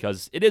calculator,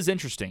 because it is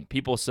interesting.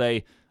 People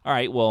say, all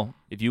right, well,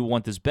 if you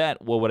want this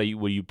bet, well, what do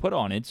you put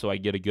on it so I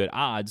get a good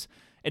odds?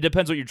 It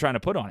depends what you're trying to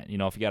put on it. You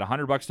know, if you got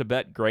 $100 to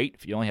bet, great.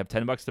 If you only have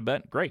 $10 to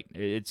bet, great.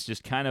 It's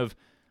just kind of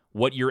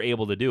what you're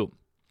able to do.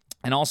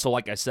 And also,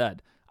 like I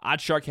said,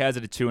 Oddshark has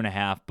it at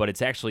 2.5, but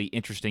it's actually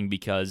interesting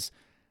because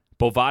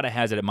Bovada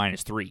has it at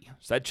minus 3.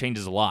 So that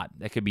changes a lot.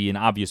 That could be an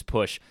obvious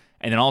push.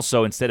 And then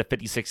also, instead of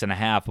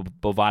 56.5,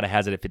 Bovada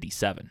has it at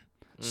 57.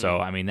 So,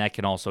 I mean, that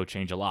can also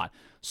change a lot.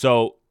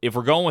 So if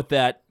we're going with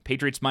that,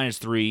 Patriots minus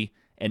 3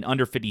 and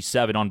under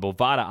 57 on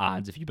Bovada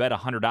odds, if you bet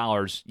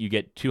 $100, you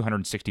get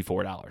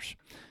 $264.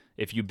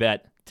 If you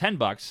bet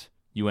 $10,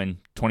 you win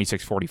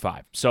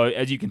 $26.45. So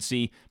as you can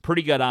see,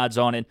 pretty good odds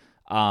on it,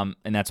 and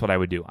that's what I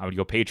would do. I would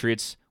go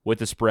Patriots with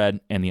the spread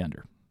and the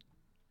under.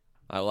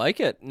 I like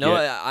it. No,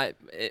 Yeah.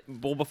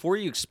 Well, before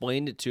you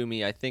explained it to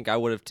me, I think I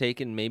would have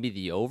taken maybe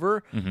the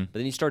over. But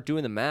then you start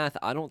doing the math.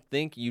 I don't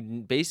think you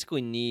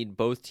basically need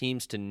both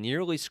teams to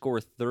nearly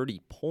score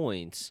 30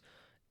 points.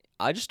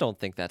 I just don't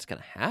think that's going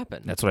to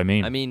happen. That's what I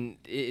mean. I mean,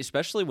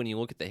 especially when you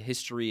look at the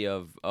history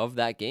of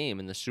that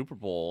game in the Super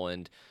Bowl,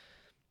 and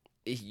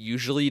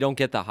usually you don't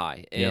get the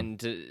high.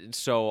 And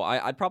so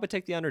I'd probably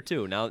take the under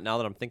too, now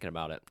that I'm thinking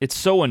about it. It's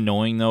so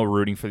annoying, though,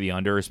 rooting for the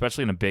under,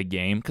 especially in a big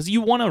game, because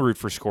you want to root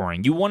for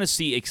scoring. You want to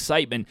see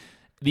excitement.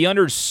 The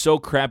under is so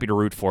crappy to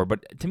root for,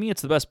 but to me,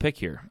 it's the best pick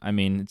here. I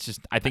mean,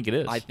 I think it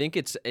is. I think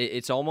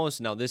it's almost,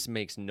 now this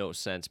makes no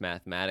sense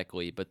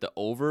mathematically, but the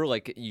over,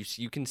 like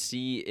you can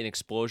see an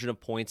explosion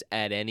of points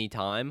at any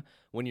time.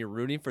 When you're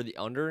rooting for the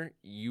under,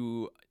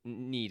 you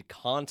need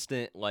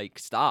constant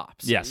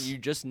stops. Yes. You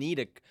just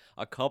need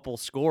a couple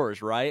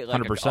scores, right?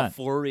 Like 100%. a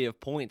flurry of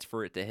points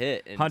for it to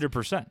hit. And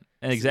 100%.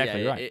 And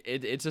exactly right.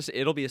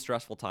 It'll be a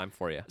stressful time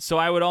for you. So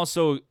I would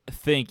also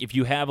think if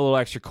you have a little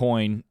extra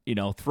coin,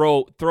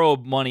 throw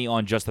money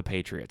on just the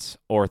Patriots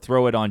or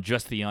throw it on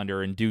just the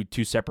under and do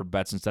two separate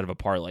bets instead of a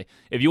parlay.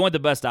 If you want the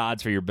best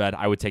odds for your bet,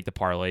 I would take the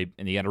parlay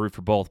and you got to root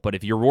for both. But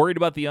if you're worried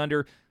about the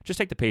under, just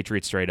take the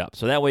Patriots straight up.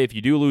 So that way, if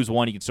you do lose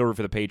one, you can still root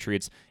for the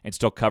Patriots and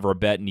still cover a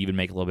bet and even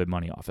make a little bit of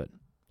money off it.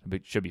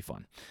 It should be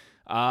fun.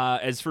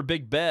 As for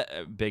Big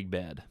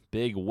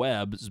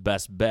Web's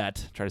best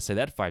bet, try to say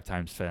that 5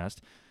 times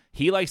fast.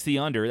 He likes the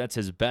under. That's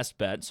his best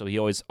bet, so he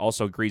always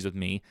also agrees with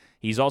me.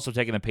 He's also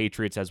taking the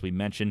Patriots, as we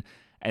mentioned,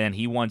 and then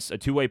he wants a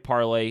two-way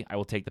parlay. I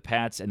will take the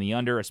Pats and the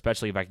under,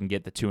 especially if I can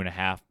get the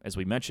 2.5. As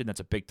we mentioned, that's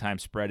a big-time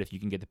spread if you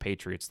can get the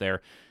Patriots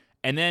there.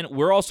 And then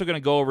we're also going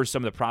to go over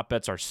some of the prop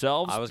bets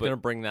ourselves. I was going to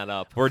bring that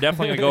up. We're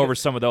definitely going to go over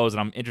some of those, and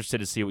I'm interested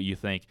to see what you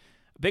think.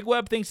 Big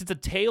Web thinks it's a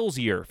tails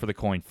year for the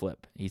coin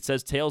flip. He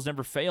says tails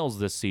never fails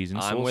this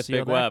season. So I'm we'll with see Big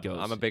how that Web. goes.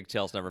 I'm a big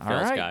tails never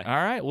fails guy. All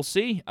right, we'll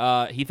see.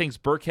 He thinks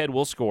Burkhead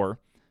will score.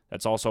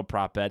 That's also a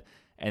prop bet.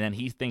 And then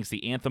he thinks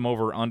the Anthem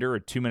over under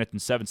at 2 minutes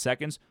and 7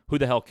 seconds. Who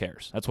the hell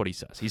cares? That's what he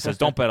says. He says,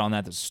 don't bet on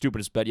that. That's the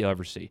stupidest bet you'll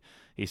ever see.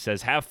 He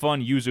says, have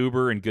fun, use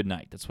Uber, and good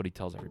night. That's what he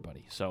tells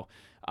everybody. So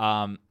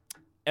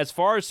as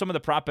far as some of the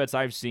prop bets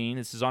I've seen,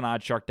 this is on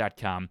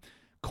oddshark.com.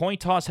 Coin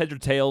toss, heads or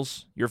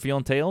tails. You're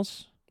feeling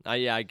tails?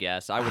 Yeah, I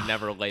guess. I would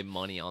never lay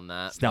money on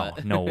that.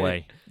 No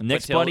way.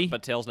 Nick's buddy?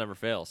 But tails never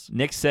fails.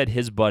 Nick said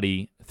his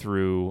buddy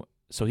threw,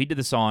 so he did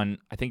this on,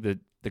 I think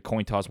the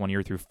coin toss one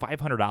year, threw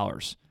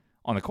 $500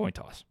 on the coin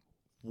toss.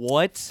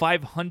 What?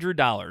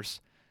 $500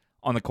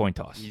 on the coin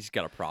toss. He's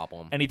got a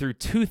problem. And he threw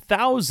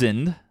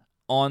 $2,000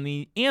 on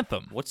the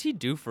Anthem. What's he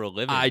do for a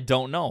living? I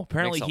don't know.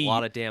 Apparently Makes a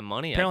lot of damn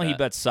money. Apparently he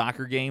bets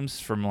soccer games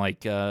from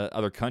like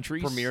other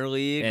countries, Premier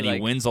League, and like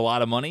he wins a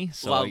lot of money.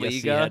 So La I guess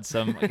he Liga. had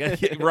some.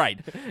 Right,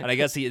 and I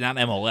guess he not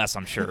MLS,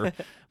 I'm sure,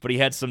 but he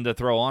had some to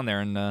throw on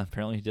there, and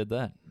apparently he did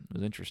that. It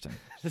was interesting.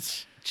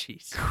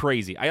 Jeez,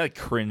 crazy. I like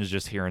cringe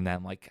just hearing that.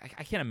 I'm like,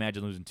 I can't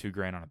imagine losing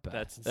 $2,000 on a bet.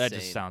 That's that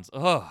just insane. sounds.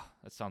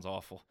 That sounds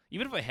awful.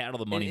 Even if I had all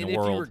the money in the if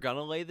world. you were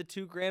gonna lay the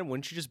 $2,000,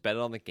 wouldn't you just bet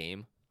it on the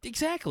game?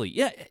 Exactly.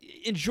 Yeah.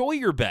 Enjoy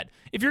your bet.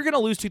 If you're going to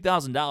lose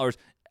 $2,000,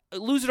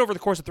 lose it over the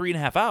course of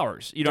 3.5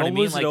 hours. You know Don't what I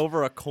mean? lose it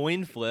over a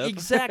coin flip.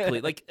 Exactly.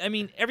 Like, I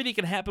mean, everything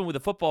can happen with a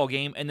football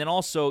game, and then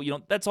also,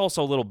 that's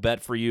also a little bet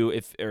for you,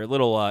 or a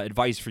little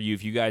advice for you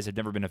if you guys have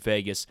never been to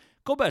Vegas.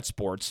 Go bet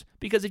sports,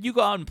 because if you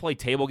go out and play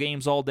table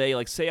games all day,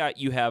 like say I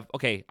got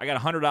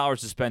 $100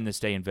 to spend this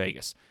day in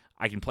Vegas.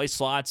 I can play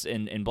slots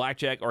and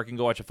blackjack, or I can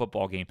go watch a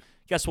football game.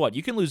 Guess what?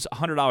 You can lose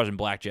 $100 in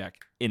blackjack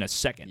in a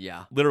second.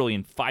 Yeah. Literally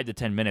in 5 to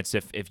 10 minutes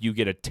if you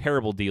get a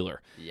terrible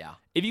dealer. Yeah.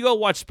 If you go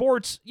watch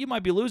sports, you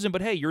might be losing,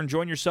 but hey, you're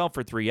enjoying yourself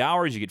for 3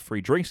 hours. You get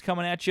free drinks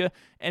coming at you,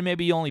 and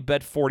maybe you only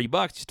bet $40.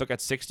 You still got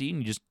 60, and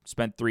you just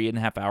spent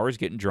 3.5 hours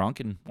getting drunk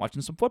and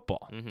watching some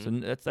football. Mm-hmm.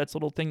 So that's a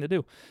little thing to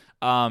do.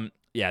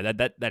 Yeah,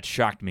 that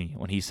shocked me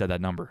when he said that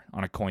number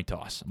on a coin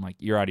toss. I'm like,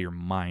 you're out of your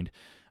mind.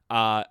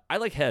 I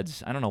like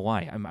heads. I don't know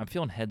why. I'm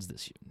feeling heads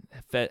this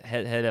year.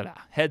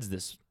 Heads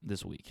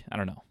this week. I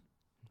don't know.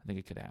 I think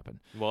it could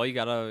happen. Well, you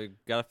got a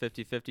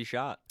 50-50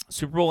 shot.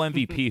 Super Bowl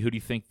MVP. Who do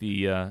you think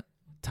the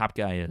top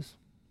guy is?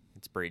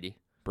 It's Brady.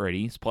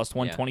 Brady's plus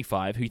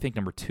 125. Who do you think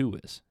number 2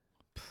 is?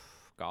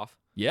 Goff.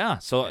 Yeah.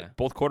 So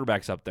both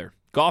quarterbacks up there.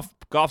 Goff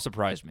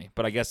surprised me,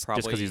 but I guess Probably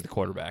just because he's the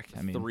quarterback.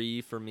 I mean,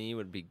 3 for me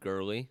would be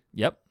Gurley.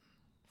 Yep.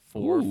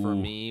 4 for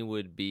me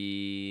would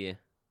be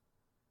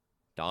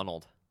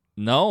Donald.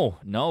 No.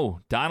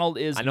 Donald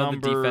is I know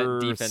number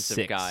the defensive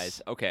 6.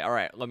 guys. Okay, all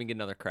right. Let me get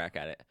another crack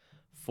at it.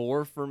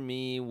 4 for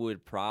me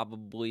would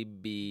probably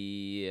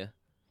be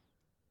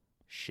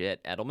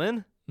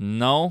Edelman.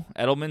 No,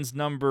 Edelman's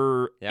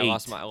number 8. I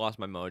lost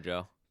my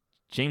mojo.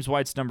 James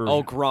White's number.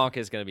 Oh, Gronk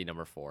is gonna be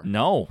number 4.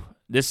 No,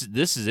 this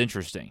is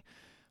interesting.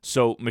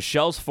 So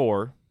Michelle's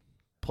 4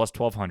 plus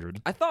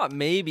 1,200. I thought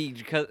maybe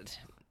because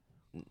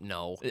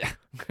no,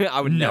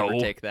 I would never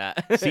take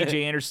that.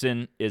 C.J.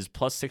 Anderson is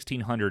plus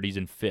 1,600. He's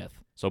in 5th.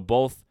 So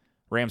both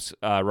Rams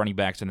running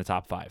backs in the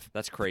top 5.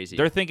 That's crazy.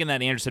 They're thinking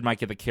that Anderson might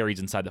get the carries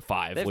inside the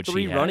 5, They have which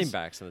 3 he has. running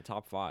backs in the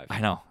top 5. I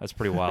know. That's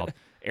pretty wild.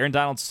 Aaron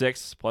Donald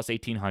 6th plus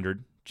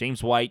 1,800.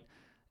 James White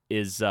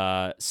is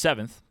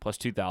 7th plus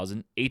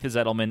 2,000. 8th is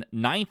Edelman.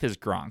 9th is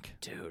Gronk.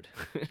 Dude,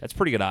 That's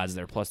pretty good odds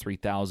there, plus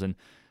 3,000.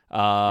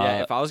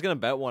 yeah. If I was gonna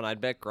bet one, I'd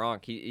bet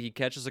Gronk. He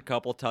catches a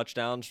couple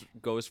touchdowns,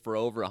 goes for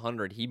over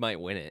 100. He might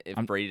win it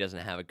if Brady doesn't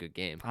have a good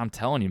game. I'm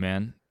telling you,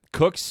 man.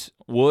 Cooks,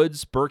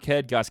 Woods,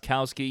 Burkhead,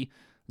 Gostkowski,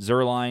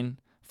 Zerline,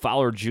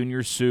 Fowler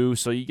Jr., Sue.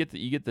 So you get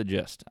the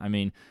gist. I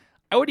mean,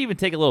 I would even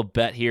take a little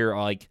bet here,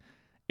 like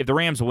if the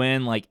Rams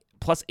win, like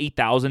plus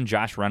 8,000,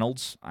 Josh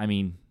Reynolds. I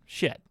mean,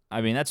 shit. I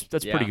mean, that's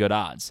pretty good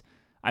odds.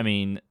 I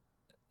mean,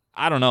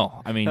 I don't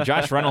know. I mean,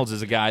 Josh Reynolds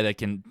is a guy that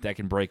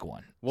can break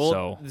one. Well,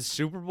 so the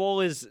Super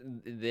Bowl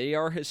they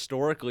are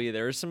historically,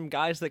 there's some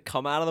guys that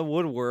come out of the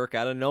woodwork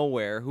out of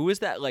nowhere. Who is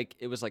that? Like,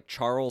 it was like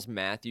Charles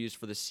Matthews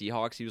for the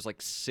Seahawks. He was like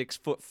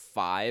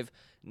 6'5".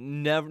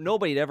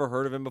 Nobody had ever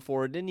heard of him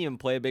before. Didn't even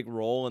play a big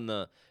role in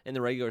the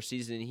regular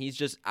season. He's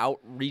just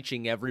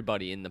outreaching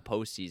everybody in the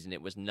postseason.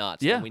 It was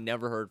nuts. Yeah. And we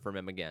never heard from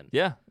him again.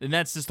 yeah, and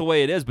that's just the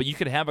way it is. But you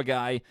could have a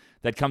guy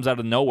that comes out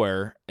of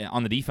nowhere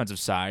on the defensive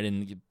side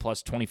and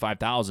plus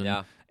 25,000,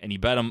 and you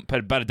bet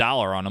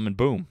 $1 on him, and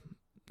boom.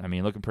 I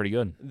mean, looking pretty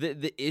good.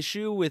 The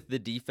issue with the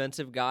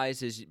defensive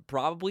guys is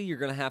probably you're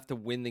going to have to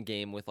win the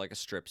game with like a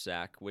strip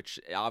sack,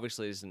 which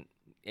obviously isn't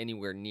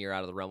anywhere near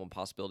out of the realm of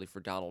possibility for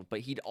Donald.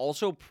 But he'd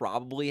also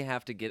probably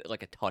have to get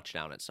like a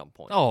touchdown at some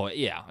point. Oh,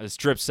 yeah. A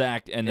strip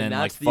sack and then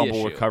like that's the fumble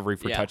issue. recovery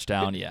for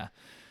touchdown. Yeah.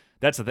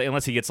 That's the thing.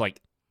 Unless he gets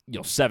like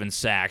 7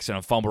 sacks and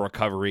a fumble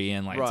recovery,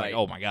 and it's like, Right.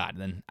 oh my God,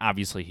 then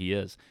obviously he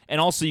is. And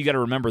also you got to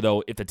remember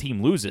though, if the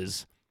team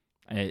loses,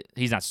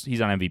 he's on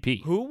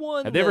MVP. Who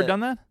won? Have they ever done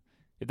that?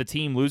 If the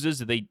team loses,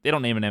 they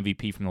don't name an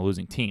MVP from the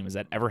losing team. Has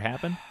that ever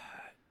happened?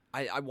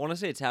 I want to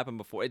say it's happened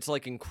before. It's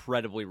like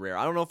incredibly rare.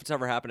 I don't know if it's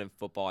ever happened in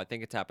football. I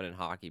think it's happened in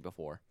hockey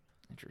before.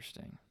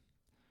 Interesting.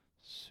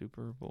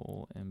 Super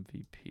Bowl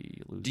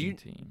MVP losing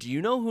team. Do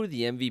you know who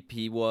the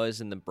MVP was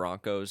in the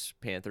Broncos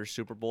Panthers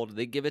Super Bowl? Did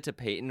they give it to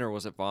Peyton or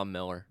was it Von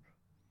Miller?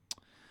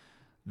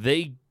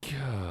 I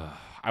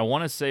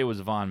want to say it was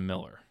Von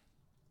Miller.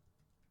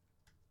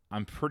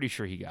 I'm pretty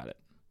sure he got it.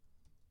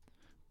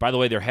 By the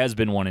way, there has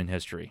been one in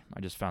history. I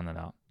just found that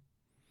out.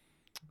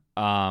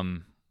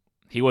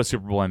 He was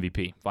Super Bowl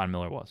MVP. Von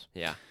Miller was.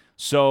 Yeah.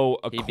 So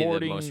He'd be the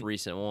most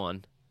recent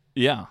one.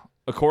 Yeah.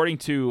 According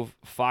to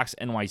Fox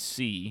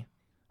NYC,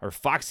 or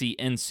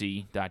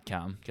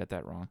FoxyNC.com, got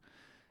that wrong.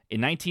 In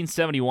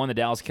 1971, the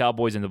Dallas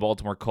Cowboys and the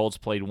Baltimore Colts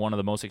played one of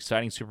the most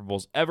exciting Super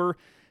Bowls ever.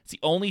 It's the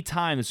only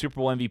time the Super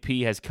Bowl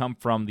MVP has come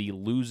from the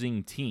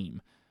losing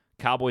team.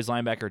 Cowboys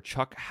linebacker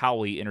Chuck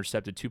Howley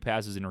intercepted 2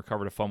 passes and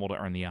recovered a fumble to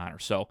earn the honor.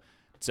 So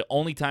it's the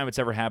only time it's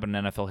ever happened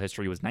in NFL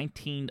history. It was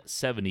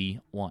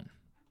 1971.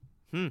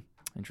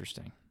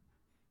 Interesting.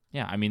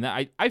 Yeah, I mean,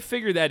 I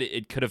figured that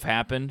it could have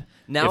happened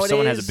if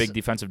someone has a big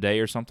defensive day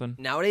or something.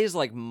 Nowadays,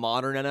 like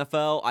modern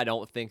NFL, I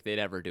don't think they'd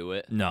ever do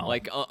it. No.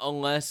 Like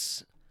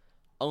unless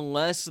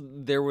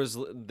there was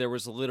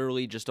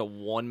literally just a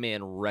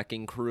one-man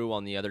wrecking crew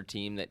on the other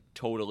team that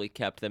totally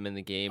kept them in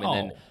the game, and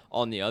then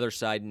on the other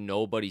side,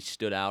 nobody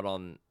stood out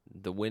on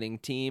the winning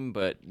team.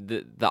 But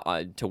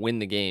to win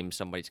the game,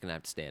 somebody's gonna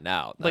have to stand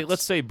out. Like,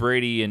 let's say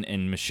Brady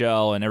and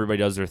Michelle and everybody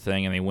does their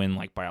thing and they win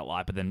by a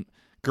lot, but then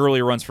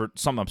Gurley runs for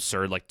something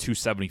absurd like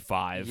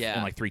 275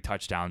 and 3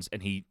 touchdowns,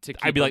 and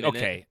I'd be like,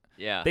 okay,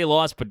 they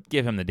lost, but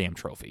give him the damn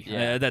trophy.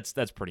 Yeah.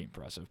 That's pretty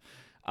impressive.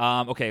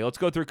 Okay, let's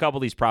go through a couple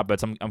of these prop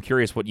bets. I'm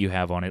curious what you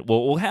have on it.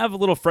 We'll have a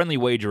little friendly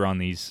wager on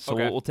these, so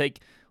Okay.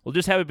 we'll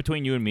just have it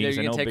between you and me. Are 'cause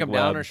you I know gonna take Big them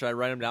down, Web- or should I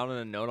write them down in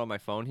a note on my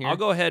phone here? I'll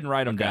go ahead and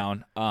write them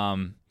down.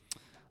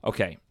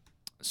 Okay,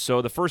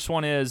 so the first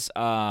one is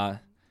how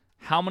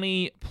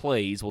many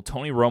plays will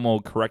Tony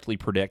Romo correctly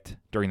predict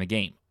during the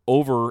game?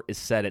 Over is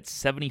set at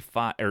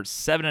 75 or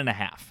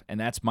 7.5, and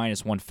that's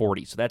minus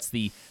 140. So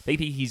they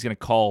think he's going to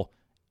call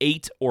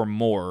 8 or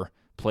more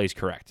plays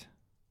correct.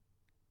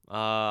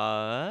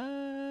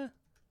 I'll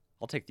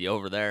take the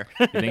over there.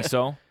 You think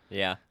so?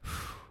 Yeah.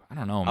 I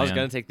don't know, man. I was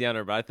gonna take the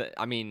under, but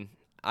I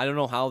don't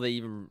know how they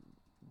even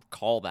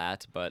call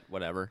that, but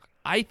whatever.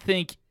 I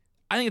think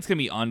it's going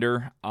to be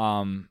under.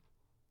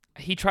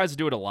 He tries to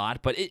do it a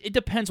lot, but it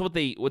depends what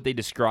they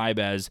describe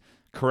as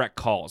correct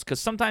calls, because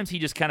sometimes he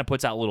just kind of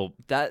puts out little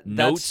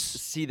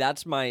notes.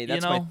 That's my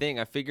thing.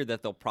 I figured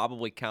that they'll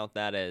probably count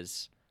that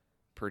as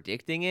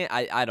predicting it.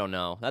 I don't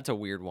know. That's a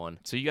weird one.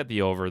 So you got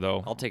the over,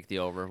 though. I'll take the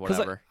over.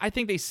 Whatever. I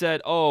think they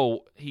said,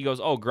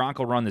 Gronk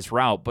will run this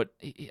route, but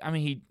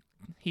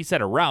he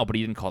said a route, but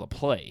he didn't call the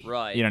play.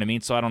 Right. You know what I mean?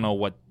 So I don't know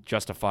what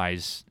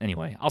justifies.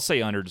 Anyway, I'll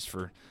say under just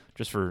for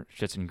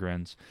shits and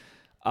grins.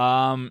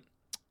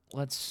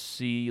 Let's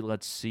see.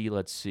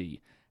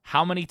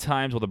 How many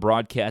times will the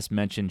broadcast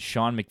mention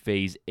Sean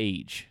McVay's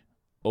age?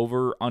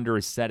 Over, under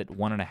is set at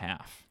 1.5.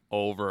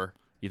 Over.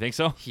 You think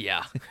so?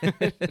 Yeah.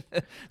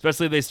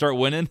 Especially if they start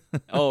winning.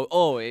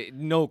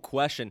 No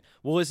question.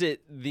 Well, is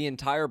it the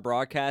entire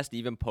broadcast,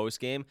 even post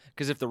game?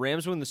 Because if the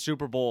Rams win the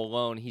Super Bowl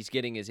alone, he's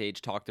getting his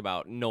age talked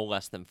about no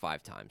less than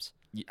 5 times.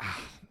 Yeah.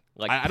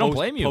 I don't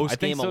blame you. I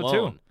think so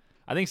alone. too.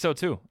 I think so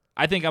too.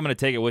 I think I'm going to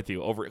take it with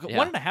you. Over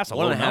 1.5 is a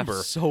low number.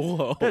 So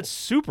low. That's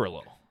super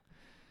low.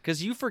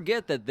 Because you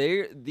forget that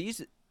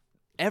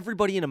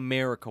everybody in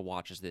America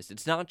watches this.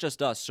 It's not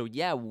just us. So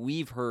yeah,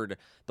 we've heard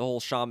the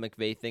whole Sean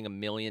McVay thing a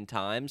million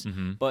times,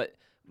 but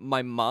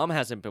my mom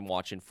hasn't been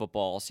watching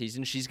football all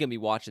season. She's going to be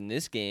watching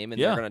this game,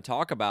 and they're going to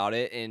talk about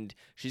it, and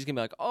she's going to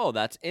be like, oh,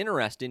 that's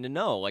interesting to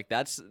know. Like,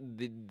 that's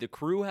the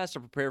crew has to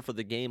prepare for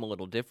the game a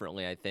little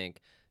differently, I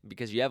think,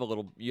 because you have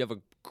a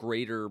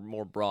greater,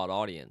 more broad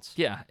audience.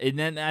 Yeah, and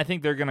then I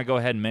think they're going to go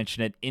ahead and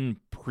mention it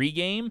in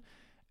pregame,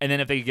 and then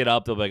if they get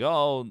up, they'll be like,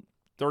 oh,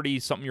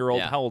 30-something-year-old,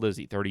 Yeah. how old is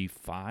he?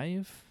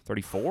 35?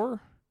 34?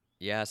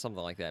 Yeah,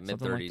 something like that,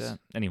 Something mid-30s. like that.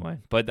 Anyway,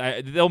 but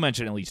they'll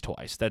mention it at least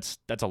twice. That's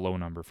a low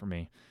number for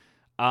me.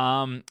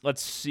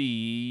 Let's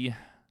see.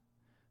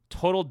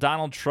 Total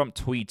Donald Trump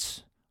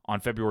tweets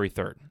on February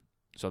 3rd.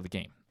 So the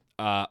game.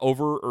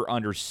 Over or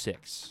under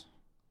 6?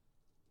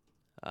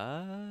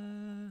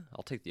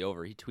 I'll take the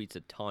over. He tweets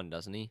a ton,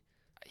 doesn't he?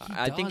 He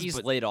I think does, he's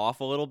but laid off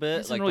a little He bit.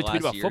 doesn't Like really the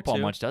tweet last about year or football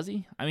two. much, does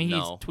he? I mean, No.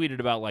 he's tweeted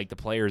about like the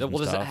players and Well,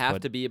 does stuff. it have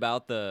but to be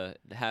about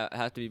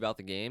have to be about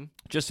the game?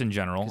 just in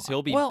general? Because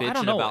he'll be Well, I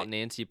don't bitching know. about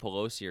Nancy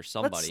Pelosi or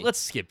somebody. Let's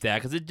skip that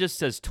because it just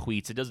says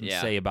tweets. It doesn't Yeah.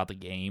 say about the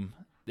game.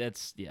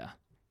 That's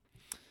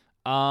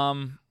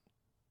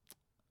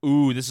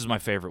Ooh, this is my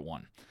favorite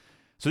one.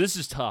 So this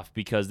is tough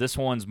because this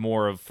one's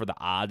more of for the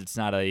odds. It's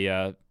not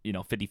a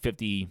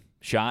 50-50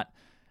 shot.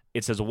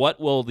 It says,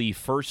 what will the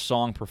first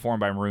song performed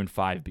by Maroon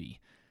 5 be?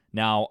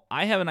 Now,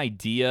 I have an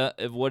idea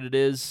of what it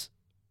is,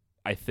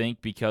 I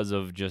think, because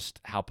of just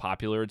how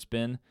popular it's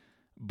been.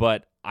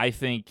 But I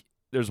think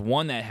there's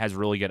one that has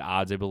really good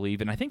odds, I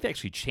believe, and I think they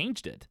actually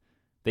changed it.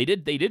 They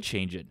did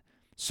change it.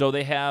 So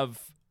they have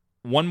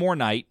One More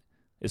Night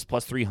is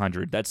plus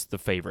 300. That's the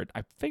favorite.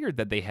 I figured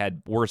that they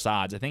had worse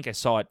odds. I think I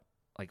saw it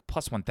like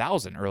plus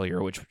 1,000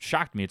 earlier, which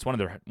shocked me. It's one of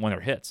their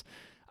hits.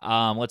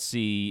 Let's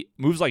see.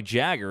 Moves Like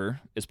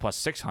Jagger is plus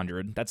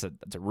 600. That's a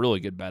really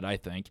good bet, I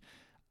think.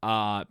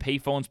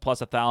 Payphone's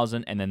plus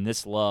 1,000, and then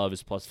This Love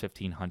is plus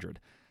 1,500.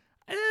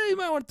 You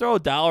might want to throw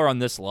 $1 on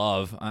This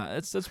Love.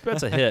 That's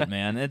a hit,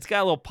 man. It's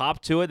got a little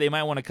pop to it. They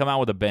might want to come out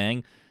with a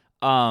bang.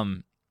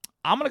 I'm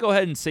gonna go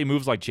ahead and say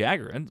Moves Like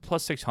Jagger and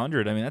plus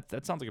 600. I mean,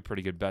 that sounds like a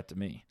pretty good bet to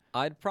me.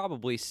 I'd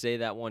probably say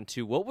that one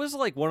too. What was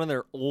like one of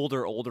their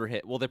older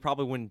hit? Well, they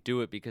probably wouldn't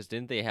do it because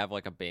didn't they have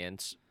like a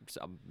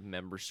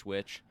member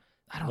switch?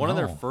 I don't know. One of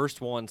their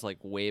first ones, like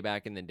way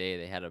back in the day,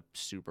 they had a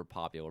super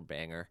popular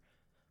banger.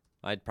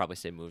 I'd probably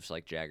say Moves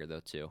Like Jagger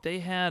though too. They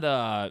had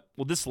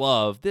This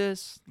Love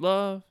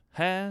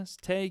has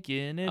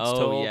taken its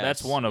toll. Yes.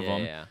 That's one of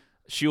them. Yeah.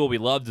 She Will Be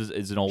Loved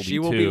is an oldie too. She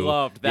Will Be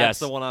Loved. That's yes.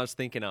 the one I was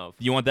thinking of.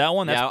 You want that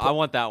one? I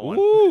want that one.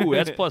 Ooh,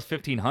 that's plus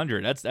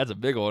 1,500. That's a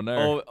big one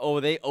there.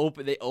 They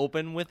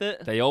open with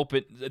it. They have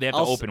to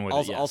open with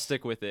it. Yes. I'll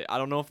stick with it. I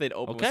don't know if they'd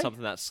open with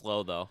something that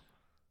slow though.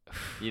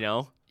 You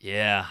know?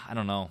 Yeah, I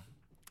don't know.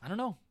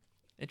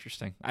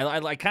 Interesting. I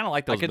kind of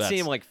like those. I could bets. see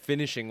him like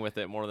finishing with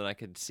it more than I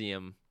could see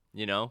him.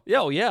 You know?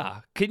 Oh,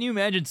 yeah. Can you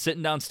imagine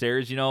sitting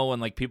downstairs, when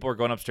like people are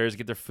going upstairs to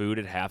get their food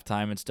at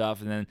halftime and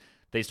stuff, and then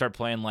they start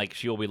playing like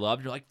She Will Be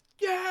Loved? You're like,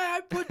 yeah,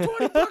 I put $20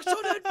 on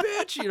that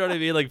bitch. You know what I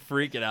mean? Like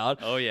freaking out.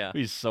 Oh, yeah.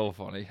 He's so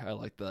funny. I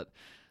like that.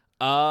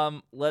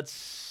 Let's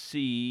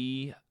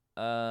see.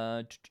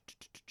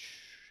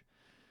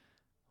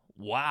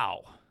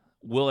 Wow.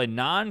 Will a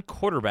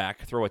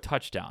non-quarterback throw a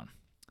touchdown?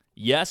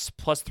 Yes,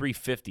 plus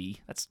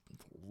 350. That's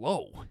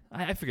low.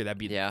 I figured that'd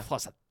be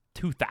plus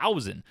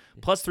 2,000.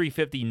 Plus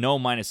 350, no,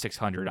 minus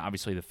 600.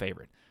 Obviously the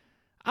favorite.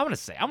 I'm gonna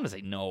say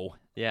no.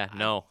 Yeah,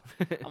 no.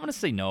 I'm gonna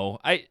say no.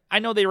 I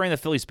know they ran the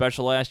Philly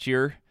special last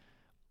year,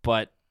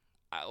 but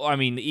I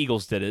mean the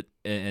Eagles did it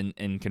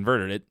and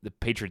converted it. The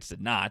Patriots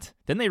did not.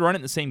 Didn't they run it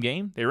in the same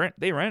game? They ran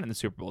it in the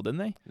Super Bowl, didn't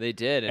they? They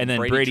did, and then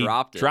Brady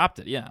dropped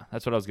it. Yeah,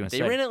 that's what I was gonna say.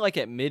 They ran it like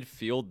at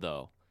midfield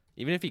though.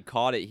 Even if he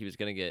caught it, he was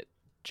gonna get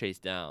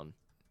chased down.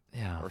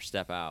 Yeah. Or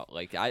step out.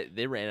 Like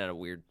they ran at a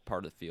weird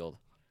part of the field.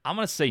 I'm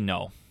gonna say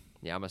no.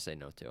 Yeah, I'm gonna say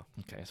no too.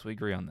 Okay, so we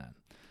agree on that.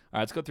 All right,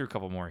 let's go through a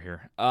couple more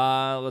here.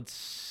 Let's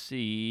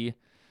see.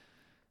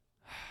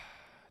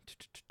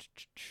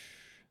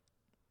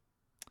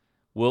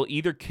 Will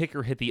either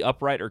kicker hit the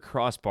upright or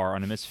crossbar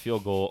on a missed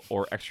field goal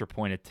or extra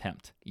point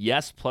attempt?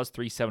 Yes, plus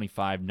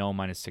 375. No,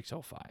 minus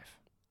 605.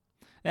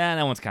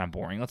 That one's kind of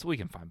boring. We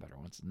can find better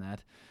ones than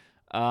that.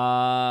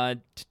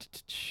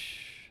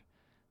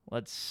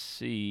 Let's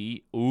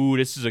see. Ooh,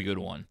 this is a good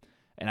one.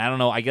 And I don't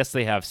know. I guess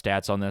they have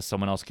stats on this.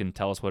 Someone else can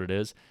tell us what it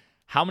is.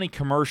 How many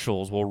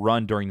commercials will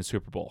run during the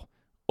Super Bowl?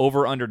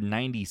 Over, under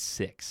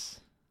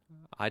 96.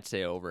 I'd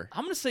say over.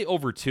 I'm going to say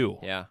over, too.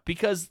 Yeah.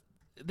 Because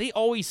they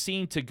always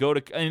seem to go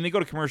to – I mean, they go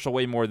to commercial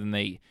way more than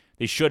they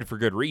should for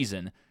good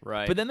reason.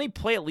 Right. But then they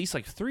play at least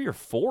like 3 or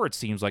 4, it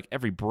seems like,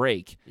 every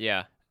break.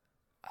 Yeah.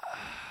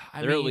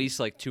 They're at least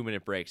like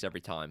 2-minute breaks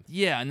every time.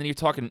 Yeah, and then you're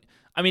talking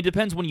 – I mean, it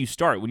depends when you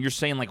start. When you're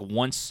saying like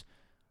once –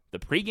 the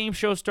pregame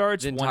show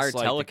starts. The entire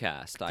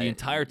telecast. The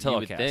entire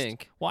telecast. You would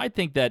think. Well, I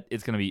think that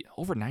it's going to be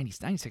over 90.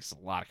 96 is a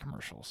lot of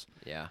commercials.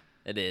 Yeah,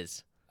 it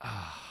is.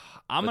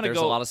 I'm going to go.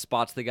 There's a lot of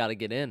spots they got to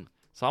get in.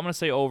 So I'm going to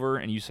say over,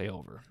 and you say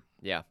over.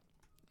 Yeah.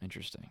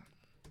 Interesting.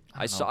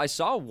 I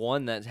saw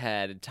one that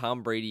had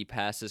Tom Brady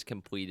passes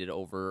completed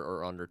over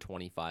or under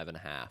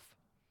 25.5.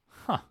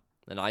 Huh.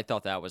 And I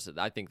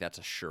think that's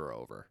a sure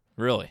over.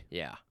 Really?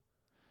 Yeah.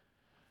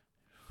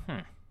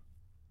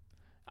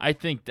 I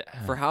think that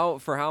for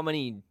how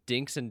many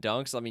dinks and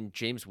dunks, I mean,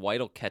 James White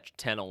will catch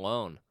 10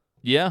 alone.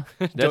 Yeah,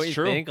 that's Don't you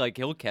true. think? Like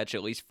he'll catch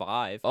at least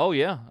 5. Oh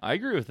yeah, I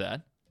agree with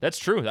that. That's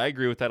true. I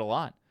agree with that a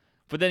lot.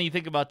 But then you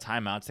think about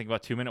timeouts, think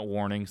about 2-minute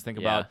warnings, think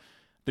about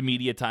the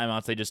media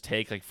timeouts they just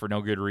take like for no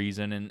good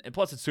reason, and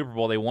plus it's Super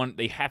Bowl.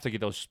 They have to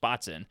get those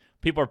spots in.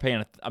 People are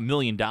paying $1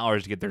 million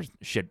to get their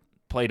shit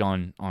played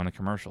on a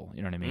commercial.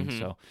 You know what I mean? Mm-hmm.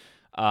 So,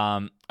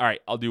 all right,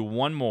 I'll do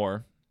one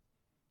more.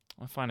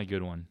 I'll find a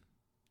good one.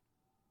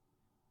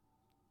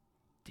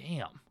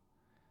 Damn.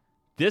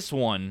 This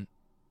one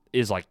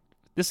is like,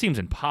 this seems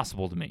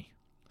impossible to me,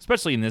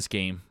 especially in this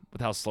game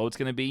with how slow it's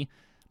going to be.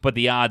 But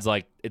the odds,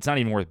 like, it's not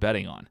even worth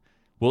betting on.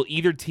 Will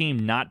either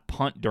team not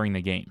punt during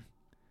the game?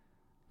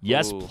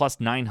 Yes, plus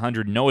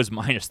 900. No is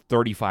minus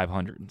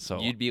 3,500.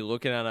 So you'd be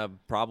looking at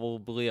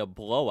probably a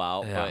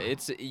blowout. Yeah.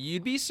 But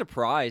you'd be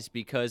surprised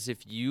because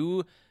if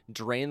you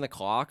drain the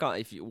clock,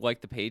 if you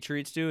like the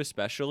Patriots do,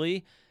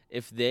 especially.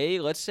 If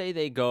let's say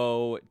they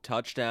go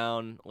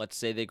touchdown, let's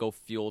say they go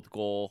field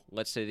goal,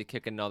 let's say they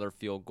kick another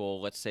field goal,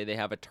 let's say they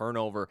have a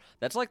turnover,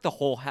 that's like the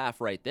whole half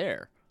right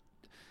there.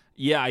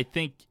 Yeah, I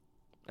think.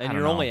 And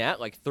you're only at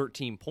like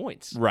 13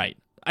 points. Right.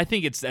 I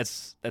think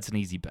that's an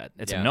easy bet.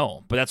 It's a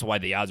no, but that's why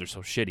the odds are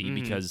so shitty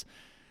because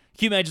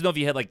Can you imagine though if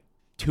you had like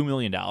 $2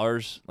 million,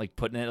 like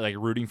putting it like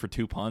rooting for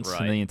 2 punts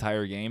in the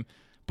entire game?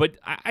 But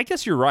I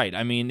guess you're right.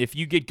 I mean, if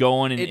you get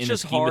going in the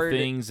scheme of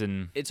things,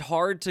 and it's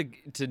hard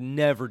to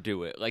never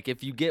do it. Like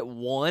if you get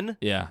one,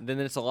 then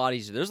it's a lot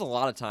easier. There's a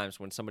lot of times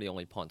when somebody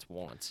only punts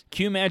once.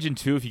 Can you imagine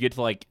too if you get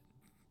to like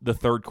the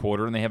third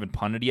quarter and they haven't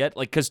punted yet?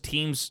 Like because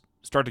teams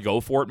start to go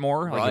for it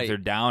more, like if they're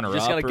down or you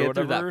just up gotta or get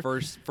whatever.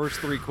 through that first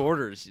 3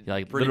 quarters.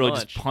 Like pretty literally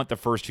much. just punt the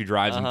first 2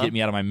 drives and get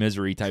me out of my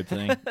misery type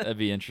thing. That'd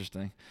be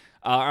interesting.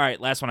 All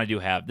right, last one I do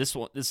have. This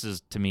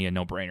is to me a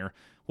no-brainer.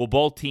 Will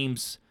both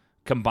teams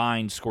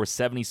combined score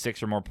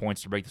 76 or more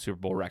points to break the Super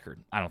Bowl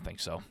record? I don't think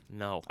so.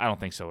 No. I don't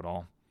think so at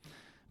all.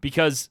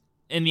 Because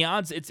in the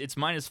odds, it's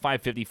minus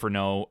 550 for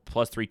no,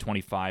 plus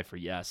 325 for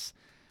yes.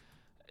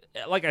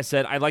 Like I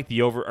said, I like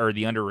the over or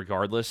the under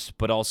regardless,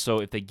 but also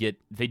if they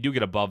do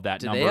get above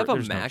that number, do they have a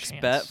there's max no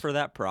chance. bet for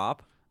that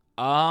prop?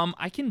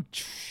 I can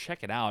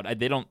check it out.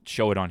 They don't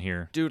show it on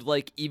here. Dude,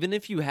 like even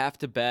if you have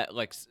to bet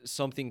like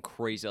something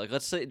crazy, like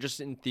let's say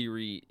just in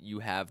theory you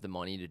have the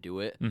money to do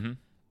it,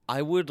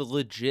 I would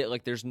legit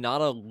like there's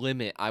not a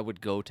limit. I would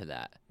go to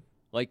that.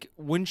 Like,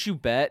 wouldn't you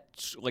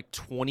bet like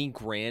 20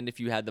 grand if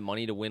you had the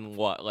money to win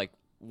what? Like,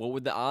 what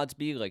would the odds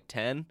be? Like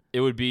 10?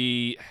 It would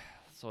be.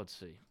 So let's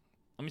see.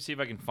 Let me see if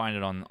I can find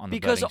it on the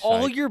because betting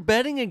all site. you're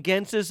betting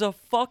against is a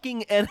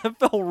fucking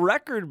NFL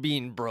record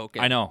being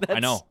broken. I know.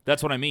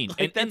 That's what I mean.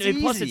 Like, and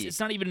plus, it's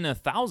not even in the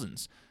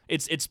thousands.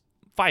 It's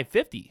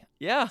 550.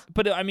 Yeah.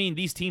 But I mean,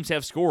 these teams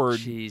have scored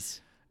Jeez.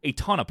 a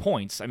ton of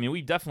points. I mean,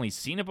 we've definitely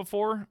seen it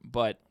before,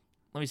 but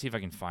let me see if I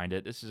can find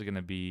it. This is going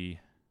to be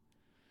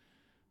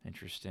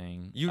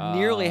interesting. You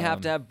nearly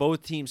have to have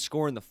both teams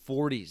score in the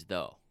 40s,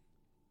 though.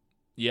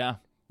 Yeah,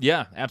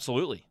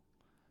 absolutely.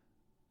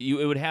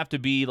 It would have to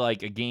be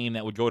like a game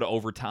that would go to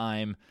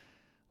overtime,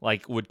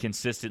 like would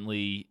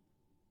consistently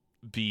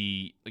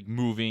be like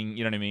moving.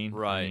 You know what I mean?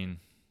 Right. I mean,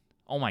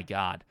 oh my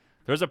God,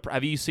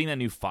 have you seen that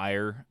new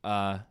Fire?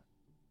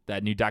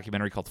 That new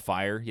documentary called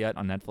Fire yet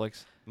on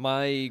Netflix?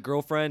 My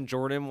girlfriend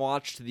Jordan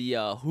watched the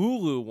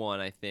Hulu one,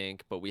 I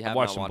think, but we have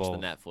not watched the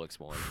Netflix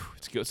one.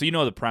 It's good. So you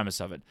know the premise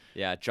of it.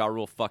 Yeah, Ja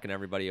Rule fucking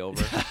everybody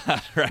over.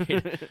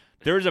 Right.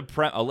 There's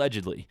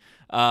allegedly,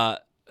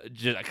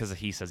 because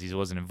he says he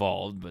wasn't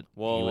involved, but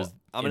well, he was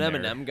I'm an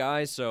Eminem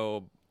guy,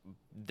 so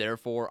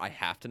therefore I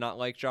have to not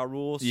like Ja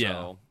Rule,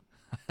 so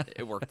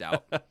it worked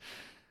out.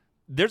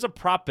 There's a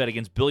prop bet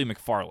against Billy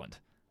McFarland.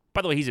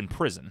 By the way, he's in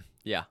prison.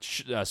 Yeah.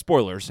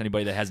 Spoilers,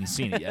 anybody that hasn't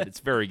seen it yet. It's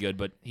very good,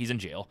 but he's in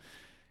jail.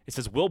 It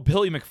says, will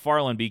Billy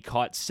McFarland be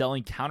caught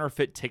selling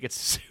counterfeit tickets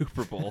to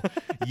Super Bowl?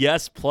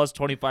 Yes, plus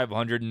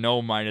 2,500.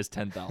 No, minus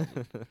 10,000.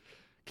 Can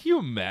you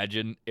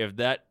imagine if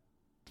that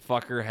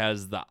fucker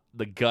has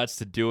the guts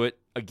to do it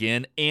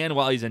again and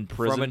while he's in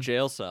prison? From a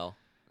jail cell.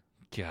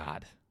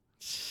 God.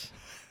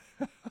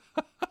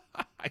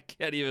 I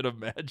can't even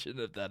imagine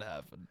if that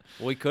happened.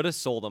 Well, he could have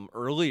sold them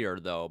earlier,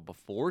 though,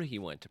 before he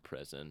went to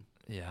prison.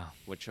 Yeah.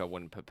 Which I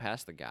wouldn't put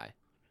past the guy.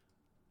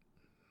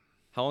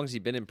 How long has he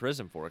been in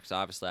prison for? Because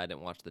obviously I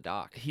didn't watch the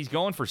doc. He's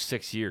going for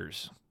 6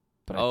 years.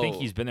 But I think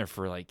he's been there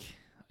for like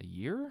a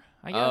year,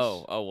 I guess.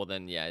 Oh, well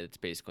then, yeah, it's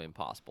basically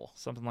impossible.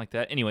 Something like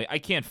that. Anyway, I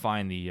can't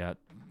find the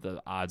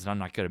odds, and I'm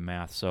not good at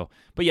math. So,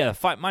 but yeah,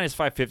 minus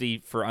 550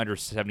 for under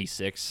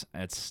 76.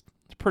 It's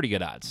pretty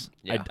good odds.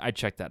 Yeah. I'd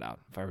check that out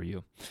if I were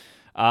you.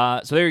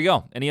 So there you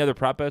go. Any other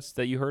prop bets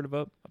that you heard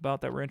about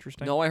that were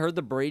interesting? No, I heard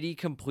the Brady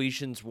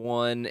completions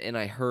one, and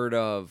I heard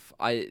of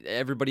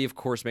everybody, of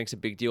course, makes a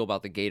big deal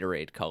about the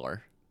Gatorade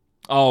color.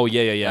 Oh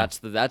yeah.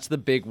 That's the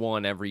big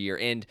one every year.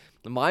 And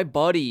my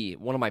buddy,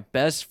 one of my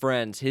best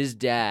friends, his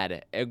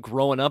dad,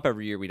 growing up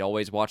every year, we'd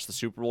always watch the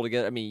Super Bowl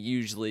together. I mean,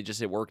 usually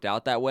just it worked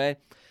out that way.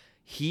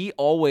 He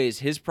always,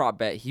 his prop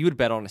bet, he would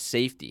bet on a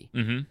safety.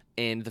 Mm-hmm.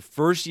 And the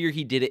first year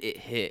he did it, it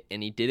hit.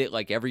 And he did it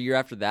like every year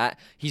after that.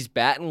 He's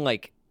batting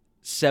like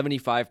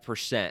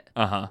 75%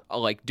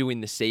 like doing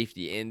the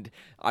safety. And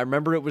I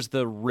remember it was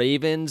the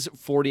Ravens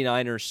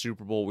 49ers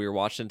Super Bowl we were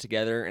watching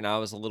together, and I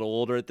was a little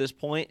older at this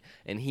point,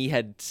 and he's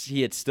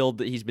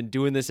been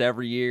doing this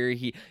every year.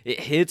 It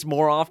hits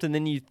more often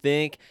than you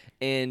think,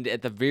 and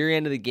at the very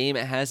end of the game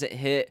it hasn't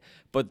hit.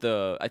 But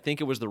I think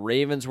it was the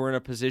Ravens were in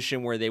a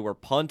position where they were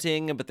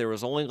punting, but there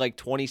was only like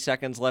 20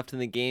 seconds left in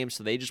the game,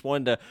 so they just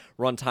wanted to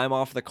run time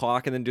off the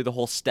clock and then do the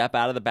whole step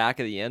out of the back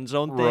of the end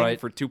zone thing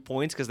for 2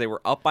 points because they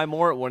were up by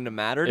more. It wouldn't have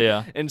mattered.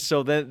 Yeah. And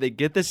so then they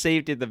get the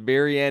safety at the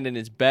very end, and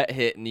his bet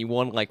hit, and he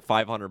won like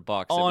 $500.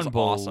 It was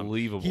awesome.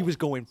 Unbelievable. He was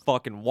going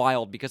fucking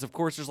wild because, of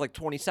course, there's like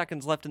 20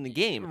 seconds left in the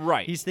game.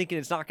 Right. He's thinking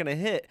it's not going to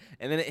hit,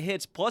 and then it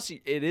hits. Plus,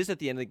 it is at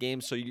the end of the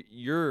game, so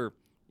you're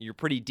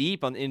pretty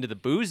deep into the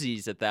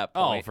boozies at that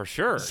point. Oh, for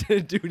sure.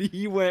 Dude,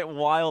 he went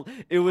wild.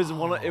 It was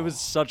it was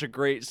such a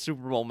great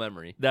Super Bowl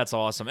memory. That's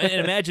awesome. And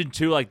imagine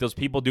too, like those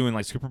people doing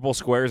like Super Bowl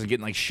squares and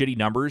getting like shitty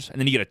numbers, and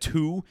then you get a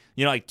 2,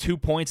 like 2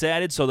 points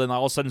added. So then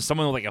all of a sudden,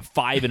 someone with like a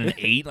 5 and an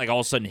 8, like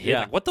all of a sudden hit. Yeah.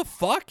 Like, what the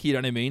fuck? You know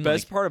what I mean?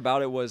 Best part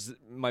about it was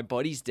my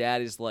buddy's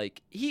dad is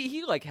like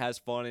he like has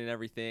fun and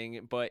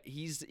everything, but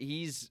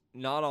he's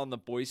not on the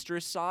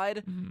boisterous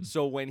side.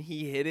 So when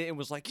he hit it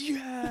was like,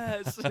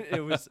 yes,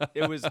 it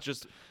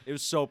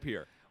was so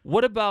pure.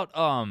 What about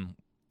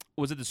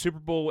was it the Super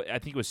Bowl? I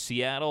think it was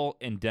Seattle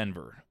and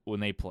Denver when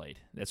they played.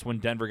 That's when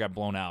Denver got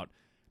blown out.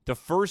 The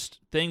first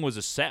thing was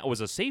a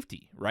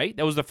safety, right?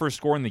 That was the first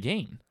score in the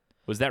game.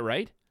 Was that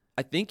right?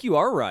 I think you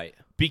are right.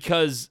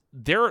 Because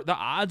the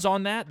odds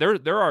on that,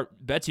 there are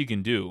bets you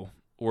can do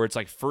where it's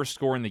like first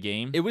score in the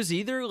game. It was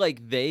either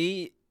like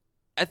I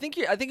think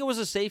it was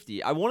a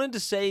safety. I wanted to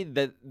say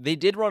that they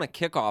did run a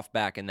kickoff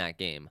back in that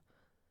game,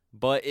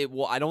 but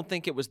I don't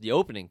think it was the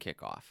opening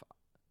kickoff.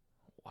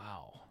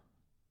 Wow.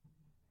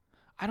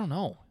 I don't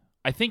know.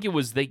 I think it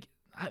was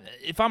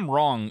if I'm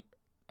wrong,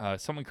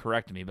 someone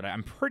correct me, but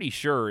I'm pretty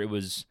sure it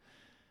was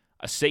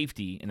a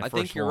safety in the first one.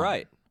 I think you're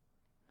right.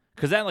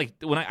 Because that, like,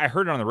 when I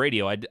heard it on the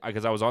radio,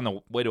 because I was on the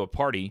way to a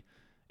party,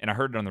 and I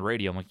heard it on the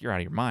radio, I'm like, you're out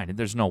of your mind.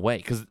 There's no way.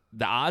 Because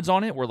the odds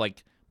on it were,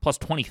 like, plus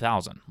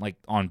 20,000, like,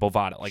 on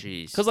Bovada. Like,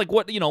 because, like,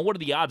 what are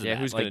the odds of that? Yeah,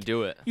 who's going to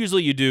do it?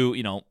 Usually you do,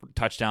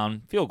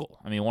 touchdown, field goal.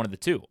 I mean, one of the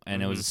two.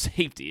 And it was a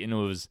safety, and it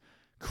was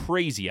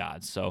crazy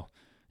odds. So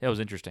that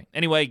was interesting.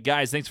 Anyway,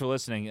 guys, thanks for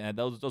listening.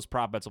 Those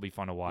prop bets will be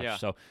fun to watch. Yeah.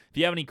 So if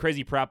you have any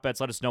crazy prop bets,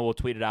 let us know. We'll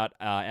tweet it out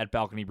at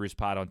Balcony Brews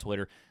Pod on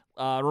Twitter.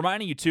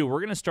 Reminding you, too,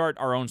 we're going to start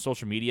our own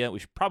social media. We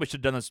probably should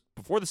have done this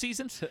before the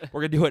season. We're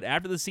going to do it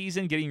after the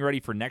season, getting ready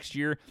for next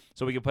year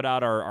so we can put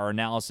out our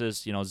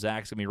analysis. Zach's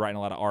going to be writing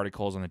a lot of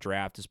articles on the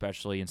draft,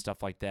 especially, and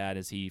stuff like that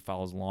as he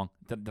follows along.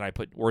 Did I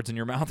put words in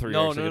your mouth? Or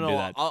No. Do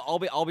that?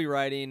 I'll be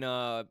writing.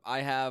 I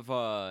have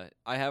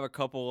a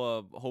couple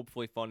of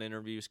hopefully fun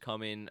interviews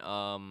coming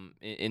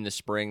in the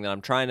spring that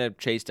I'm trying to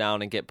chase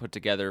down and get put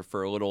together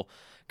for a little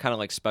kind of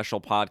like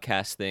special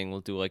podcast thing.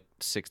 We'll do like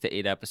 6 to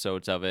 8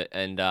 episodes of it,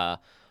 and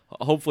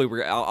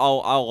hopefully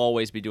I'll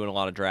always be doing a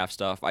lot of draft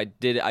stuff. I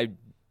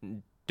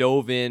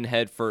dove in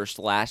head first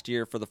last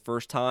year for the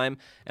first time,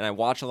 and I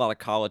watch a lot of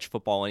college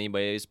football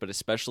anyways, but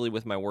especially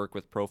with my work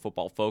with Pro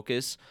Football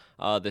Focus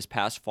this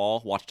past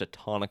fall, watched a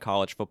ton of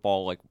college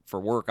football, like for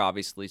work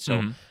obviously.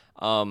 So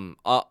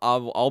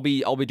I'll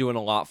be doing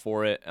a lot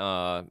for it,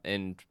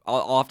 and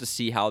I'll have to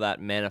see how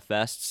that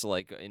manifests,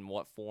 like in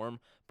what form,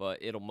 but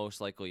it'll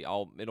most likely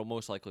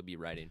be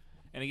writing.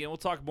 And again, we'll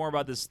talk more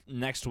about this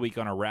next week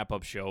on our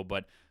wrap-up show,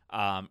 but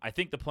I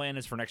think the plan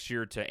is for next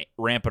year to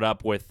ramp it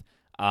up with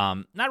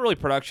not really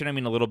production. I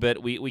mean, a little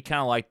bit. We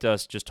kind of liked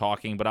us just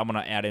talking, but I'm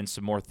going to add in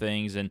some more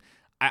things. And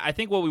I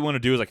think what we want to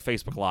do is like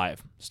Facebook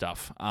Live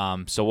stuff.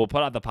 So we'll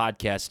put out the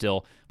podcast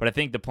still, but I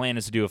think the plan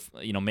is to do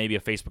maybe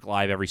a Facebook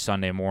Live every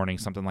Sunday morning,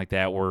 something like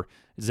that, where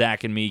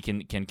Zach and me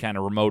can kind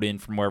of remote in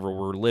from wherever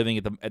we're living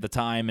at the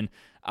time, and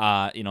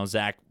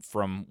Zach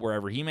from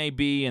wherever he may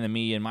be, and then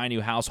me in my new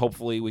house.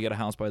 Hopefully we get a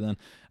house by then,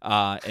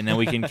 and then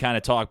we can kind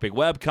of talk Big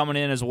Web coming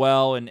in as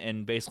well,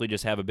 and basically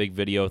just have a big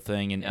video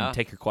thing and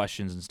take your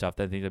questions and stuff.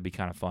 I think that'd be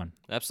kind of fun.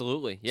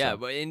 Absolutely, yeah.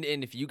 So,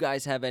 and if you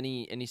guys have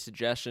any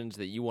suggestions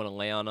that you want to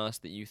lay on us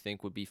that you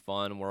think would be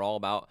fun,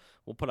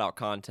 we'll put out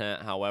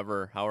content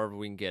however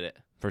we can get it.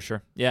 For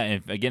sure. Yeah,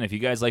 and again, if you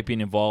guys like being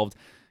involved,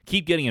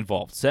 keep getting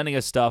involved. Sending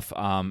us stuff.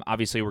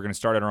 Obviously, we're going to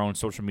start our own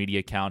social media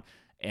account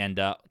and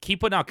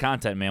keep putting out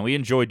content, man. We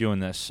enjoy doing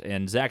this,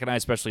 and Zach and I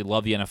especially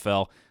love the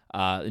NFL.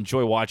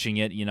 Enjoy watching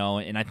it,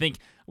 and I think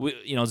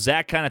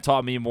Zach kind of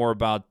taught me more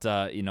about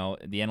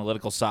the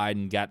analytical side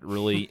and got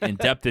really in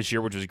depth this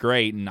year, which was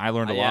great, and I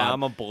learned a lot. Yeah,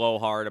 I'm a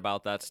blowhard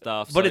about that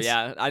stuff. But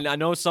I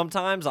know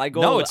sometimes I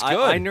go. No, it's good.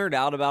 I nerd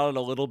out about it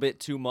a little bit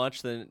too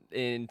much. I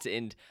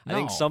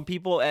think some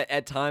people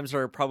at times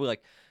are probably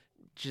like,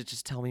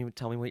 just tell me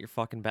what you're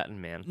fucking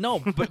betting, man. No,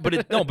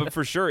 but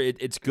for sure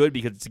it's good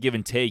because it's a give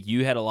and take.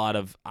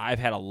 I've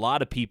had a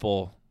lot of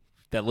people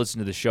that listen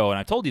to the show, and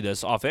I told you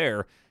this off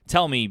air,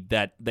 tell me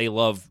that they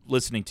love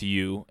listening to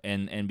you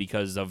and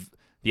because of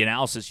the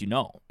analysis,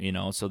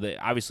 so that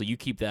obviously you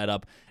keep that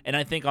up. And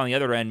I think on the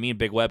other end, me and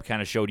Big Web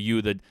kind of showed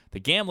you the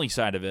gambling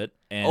side of it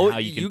and how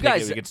you can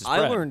pick it against the spread.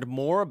 I learned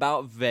more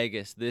about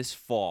Vegas this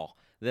fall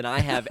than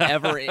I have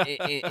ever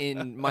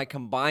in my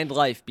combined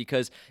life,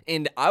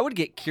 and I would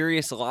get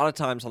curious a lot of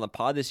times on the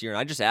pod this year, and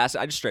I just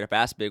straight up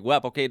asked Big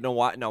Web, okay,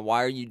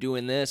 why are you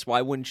doing this?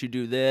 Why wouldn't you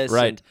do this?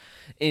 Right.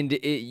 And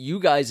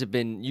you guys have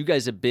been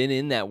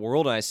in that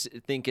world, and I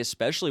think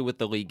especially with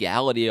the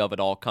legality of it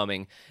all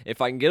coming, if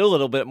I can get a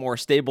little bit more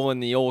stable in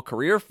the old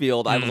career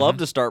field, I'd love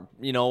to start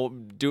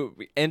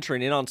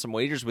entering in on some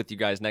wagers with you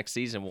guys next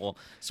season. We'll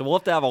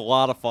have to have a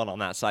lot of fun on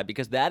that side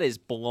because that is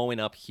blowing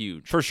up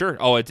huge. For sure.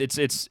 Oh, it's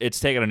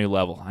taking a new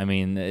level. I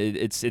mean,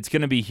 it's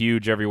going to be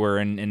huge everywhere,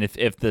 and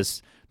if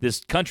this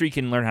country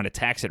can learn how to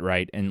tax it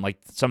right, and like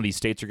some of these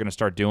states are going to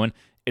start doing,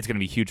 it's going to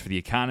be huge for the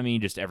economy,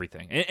 just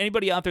everything.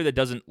 Anybody out there that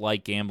doesn't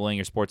like gambling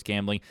or sports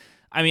gambling,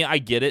 I mean, I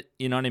get it.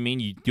 You know what I mean?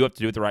 You do have to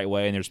do it the right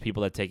way, and there's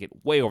people that take it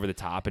way over the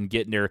top and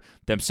get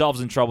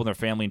themselves in trouble and their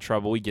family in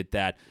trouble. We get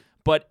that.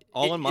 But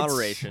in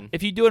moderation.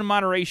 If you do it in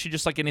moderation,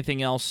 just like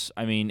anything else,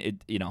 I mean,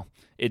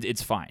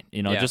 it's fine.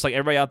 Just like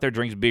everybody out there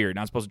drinks beer. You're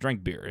not supposed to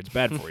drink beer. It's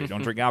bad for you.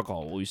 Don't drink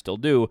alcohol. Well, you still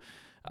do.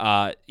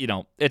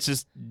 It's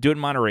just do it in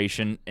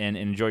moderation and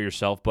enjoy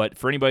yourself. But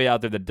for anybody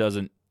out there that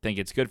doesn't think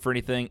it's good for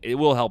anything, it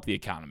will help the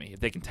economy if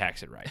they can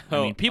tax it right.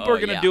 I mean, people are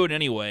going to do it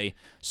anyway,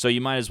 so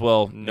you might as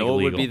well make it legal.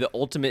 It would be the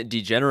ultimate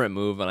degenerate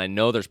move, and I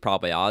know there's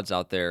probably odds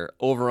out there,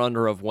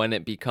 over-under of when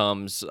it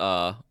becomes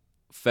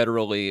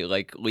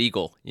federally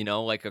legal,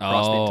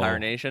 across the entire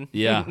nation.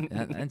 Yeah,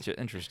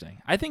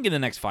 interesting. I think in the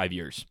next 5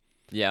 years.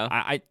 Yeah.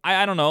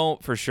 I don't know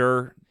for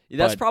sure.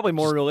 That's probably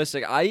more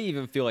realistic. I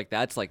even feel like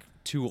that's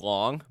too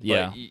long. But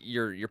yeah,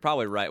 you're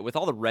probably right with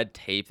all the red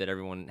tape that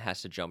everyone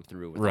has to jump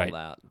through with all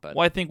that. But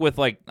I think with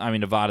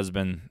Nevada's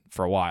been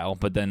for a while,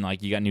 but then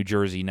you got New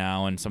Jersey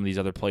now and some of these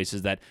other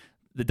places that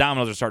the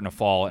dominoes are starting to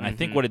fall. And I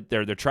think what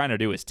they're trying to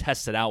do is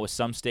test it out with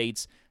some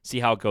states, see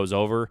how it goes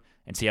over,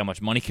 and see how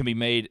much money can be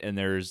made. And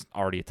there's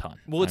already a ton.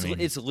 Well,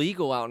 it's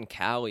legal out in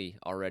Cali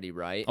already,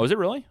 right? Oh, is it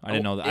really? I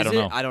didn't know that. I don't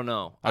know. I don't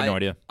know. I have no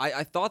idea.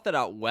 I thought that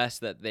out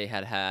west that they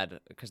had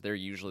because they're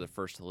usually the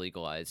first to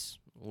legalize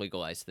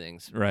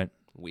things. Right.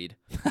 Weed.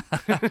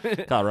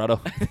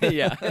 Colorado.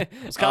 Yeah.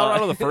 Was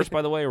Colorado the first,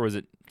 by the way, or was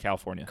it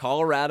California?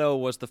 Colorado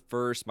was the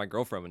first. My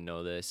girlfriend would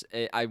know this.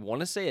 I want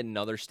to say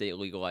another state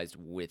legalized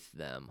with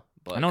them.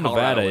 But I know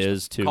Nevada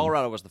is, too.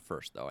 Colorado was the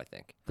first, though, I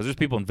think. Because there's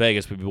people in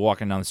Vegas we'd be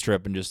walking down the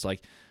strip and just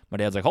my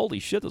dad's like, holy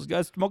shit, those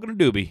guys smoking a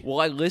doobie. Well,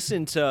 I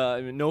listened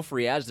to no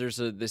free ads. There's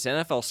this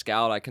NFL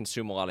scout. I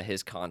consume a lot of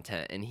his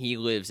content, and he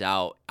lives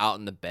out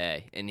in the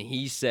Bay. And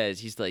he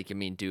says,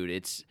 dude,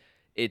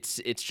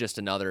 it's just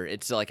another.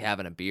 It's like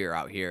having a beer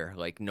out here.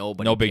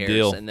 Nobody no big cares.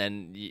 Deal. And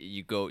then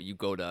you go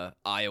to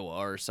Iowa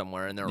or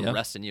somewhere, and they're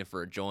arresting you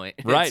for a joint.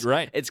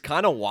 Right. It's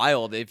kind of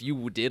wild if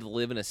you did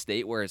live in a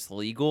state where it's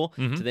legal.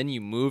 To then you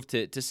move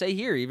to say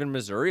here, even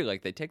Missouri,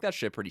 they take that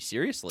shit pretty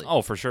seriously.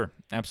 Oh, for sure,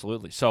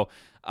 absolutely. So,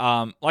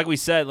 like we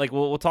said,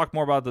 we'll talk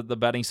more about the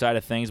betting side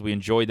of things. We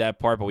enjoyed that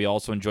part, but we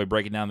also enjoy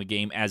breaking down the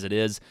game as it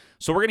is.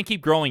 So we're gonna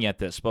keep growing at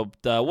this, but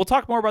we'll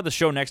talk more about the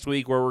show next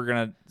week, where we're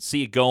gonna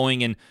see it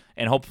going, and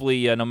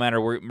hopefully, no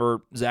matter where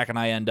Zach and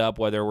I end up,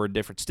 whether we're in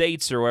different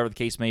states or whatever the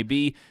case may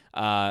be,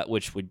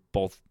 which we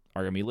both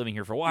are going to be living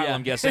here for a while,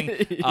 I'm guessing.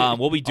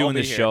 We'll be doing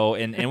this show,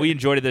 and we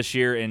enjoyed it this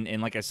year.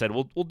 And like I said,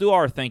 we'll do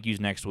our thank yous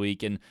next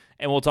week, and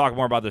we'll talk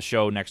more about the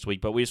show next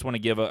week. But we just want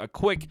to give a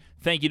quick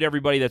thank you to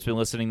everybody that's been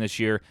listening this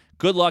year.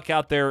 Good luck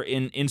out there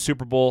in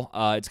Super Bowl.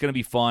 It's going to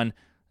be fun.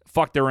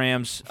 Fuck the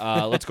Rams.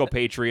 Let's go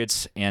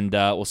Patriots, and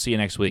we'll see you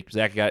next week.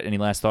 Zach, got any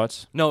last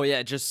thoughts? No,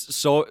 yeah, just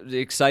so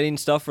exciting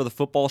stuff for the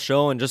football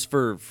show, and just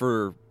for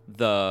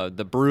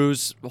the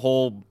Brews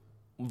whole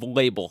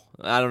label.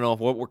 I don't know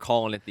what we're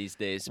calling it these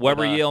days.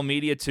 Weber Yale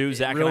Media too.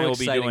 Zach and I will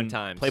be doing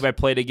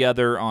play-by-play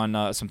together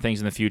on some things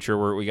in the future.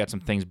 Where we got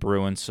some things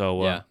brewing,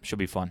 so should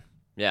be fun.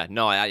 Yeah,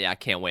 no, I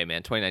can't wait,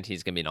 man. 2019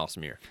 is going to be an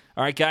awesome year.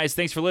 All right, guys,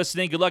 thanks for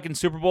listening. Good luck in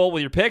Super Bowl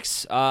with your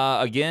picks.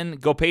 Again,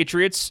 go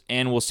Patriots,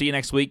 and we'll see you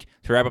next week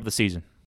to wrap up the season.